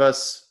think many of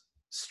us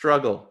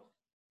struggle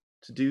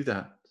to do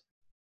that.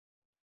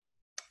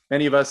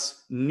 Many of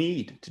us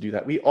need to do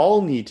that. We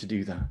all need to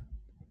do that.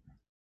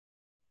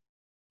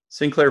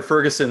 Sinclair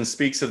Ferguson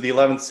speaks of the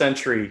 11th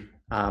century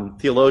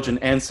theologian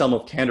Anselm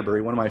of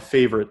Canterbury, one of my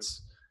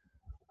favorites,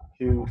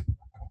 who,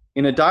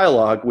 in a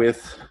dialogue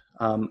with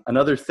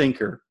another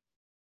thinker,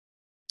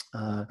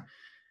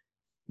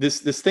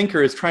 this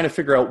thinker is trying to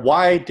figure out,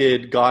 why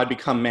did God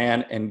become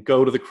man and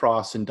go to the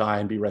cross and die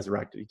and be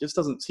resurrected? He just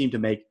doesn't seem to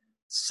make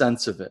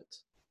sense of it.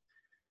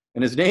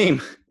 And his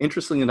name,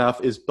 interestingly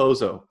enough, is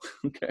Bozo.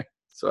 Okay,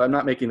 so I'm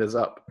not making this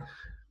up.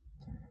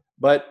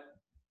 But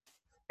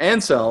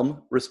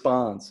Anselm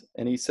responds,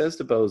 and he says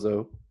to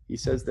Bozo, he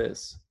says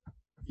this: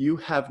 you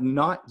have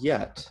not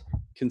yet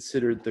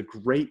considered the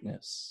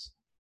greatness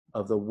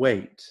of the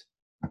weight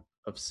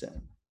of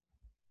sin.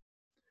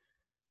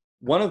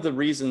 One of the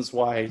reasons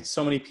why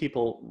so many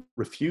people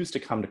refuse to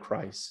come to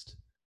Christ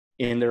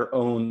in their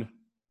own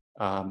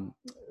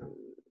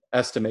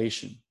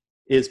estimation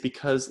is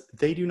because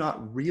they do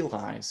not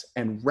realize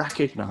and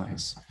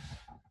recognize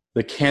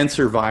the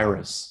cancer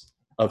virus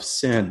of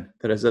sin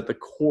that is at the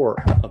core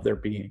of their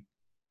being.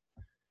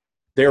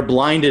 They're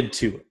blinded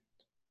to it,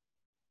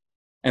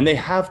 and they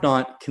have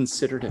not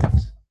considered it.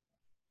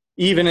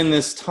 Even in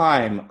this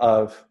time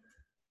of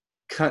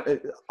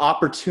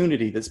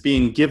opportunity that's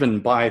being given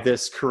by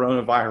this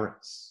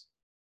coronavirus,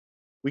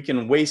 we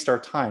can waste our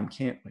time,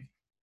 can't we?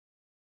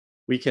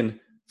 We can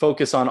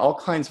focus on all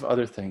kinds of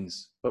other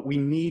things, but we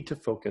need to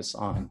focus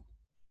on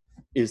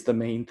is the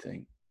main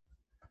thing.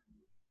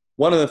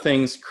 One of the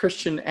things,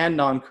 Christian and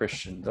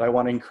non-Christian, that I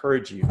want to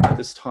encourage you at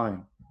this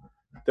time,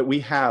 that we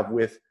have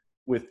with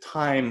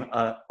time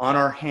on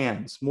our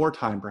hands, more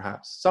time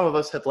perhaps. Some of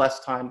us have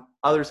less time,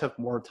 others have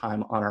more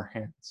time on our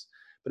hands.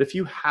 But if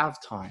you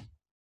have time,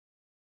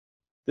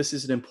 this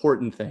is an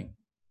important thing.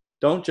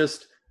 Don't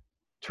just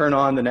turn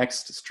on the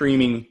next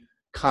streaming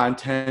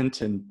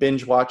content and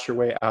binge watch your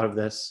way out of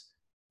this.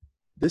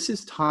 This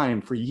is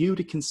time for you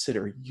to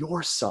consider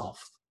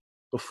yourself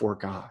before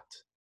God.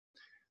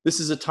 This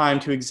is a time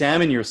to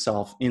examine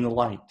yourself in the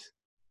light.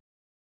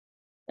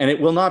 And it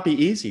will not be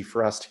easy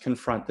for us to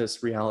confront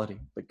this reality.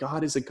 But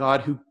God is a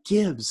God who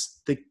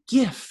gives the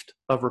gift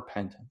of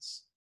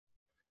repentance,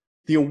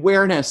 the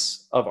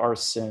awareness of our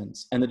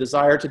sins, and the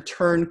desire to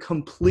turn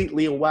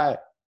completely away.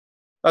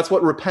 That's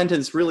what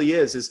repentance really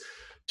is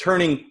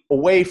turning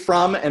away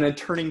from and then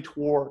turning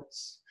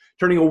towards.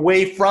 Turning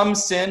away from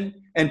sin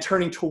and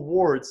turning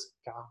towards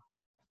God.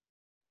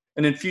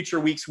 And in future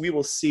weeks, we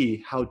will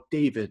see how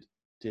David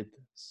did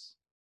this.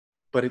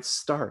 But it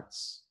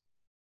starts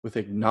with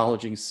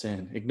acknowledging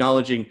sin,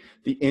 acknowledging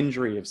the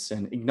injury of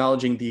sin,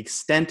 acknowledging the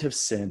extent of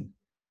sin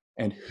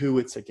and who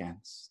it's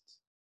against.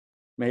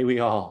 May we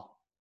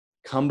all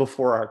come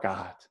before our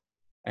God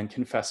and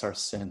confess our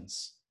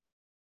sins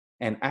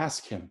and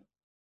ask him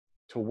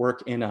to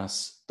work in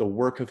us the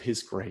work of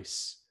his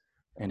grace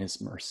and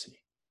his mercy.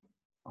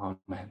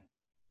 Amen.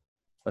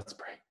 Let's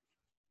pray.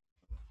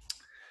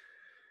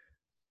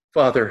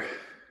 Father,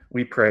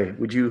 we pray,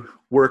 would you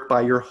work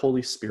by your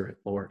Holy Spirit,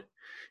 Lord,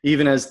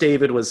 even as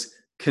David was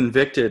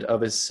convicted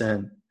of his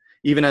sin,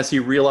 even as he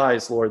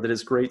realized, Lord, that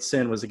his great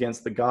sin was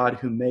against the God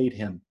who made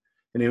him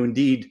and who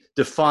indeed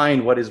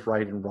defined what is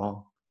right and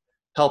wrong.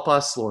 Help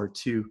us, Lord,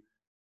 to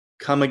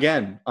come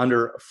again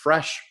under a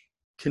fresh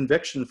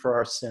conviction for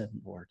our sin,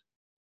 Lord,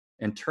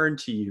 and turn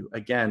to you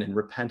again in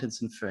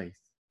repentance and faith.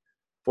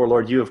 For,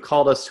 Lord, you have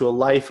called us to a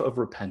life of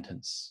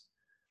repentance.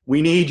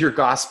 We need your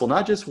gospel,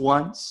 not just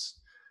once,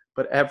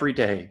 but every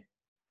day.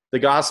 The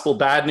gospel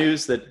bad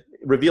news that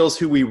reveals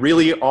who we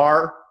really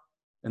are,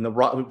 and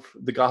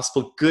the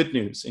gospel good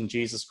news in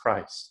Jesus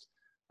Christ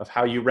of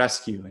how you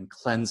rescue and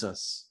cleanse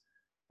us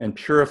and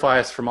purify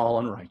us from all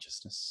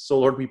unrighteousness. So,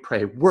 Lord, we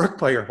pray, work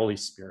by your Holy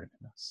Spirit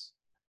in us.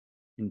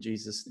 In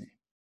Jesus' name,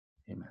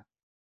 amen.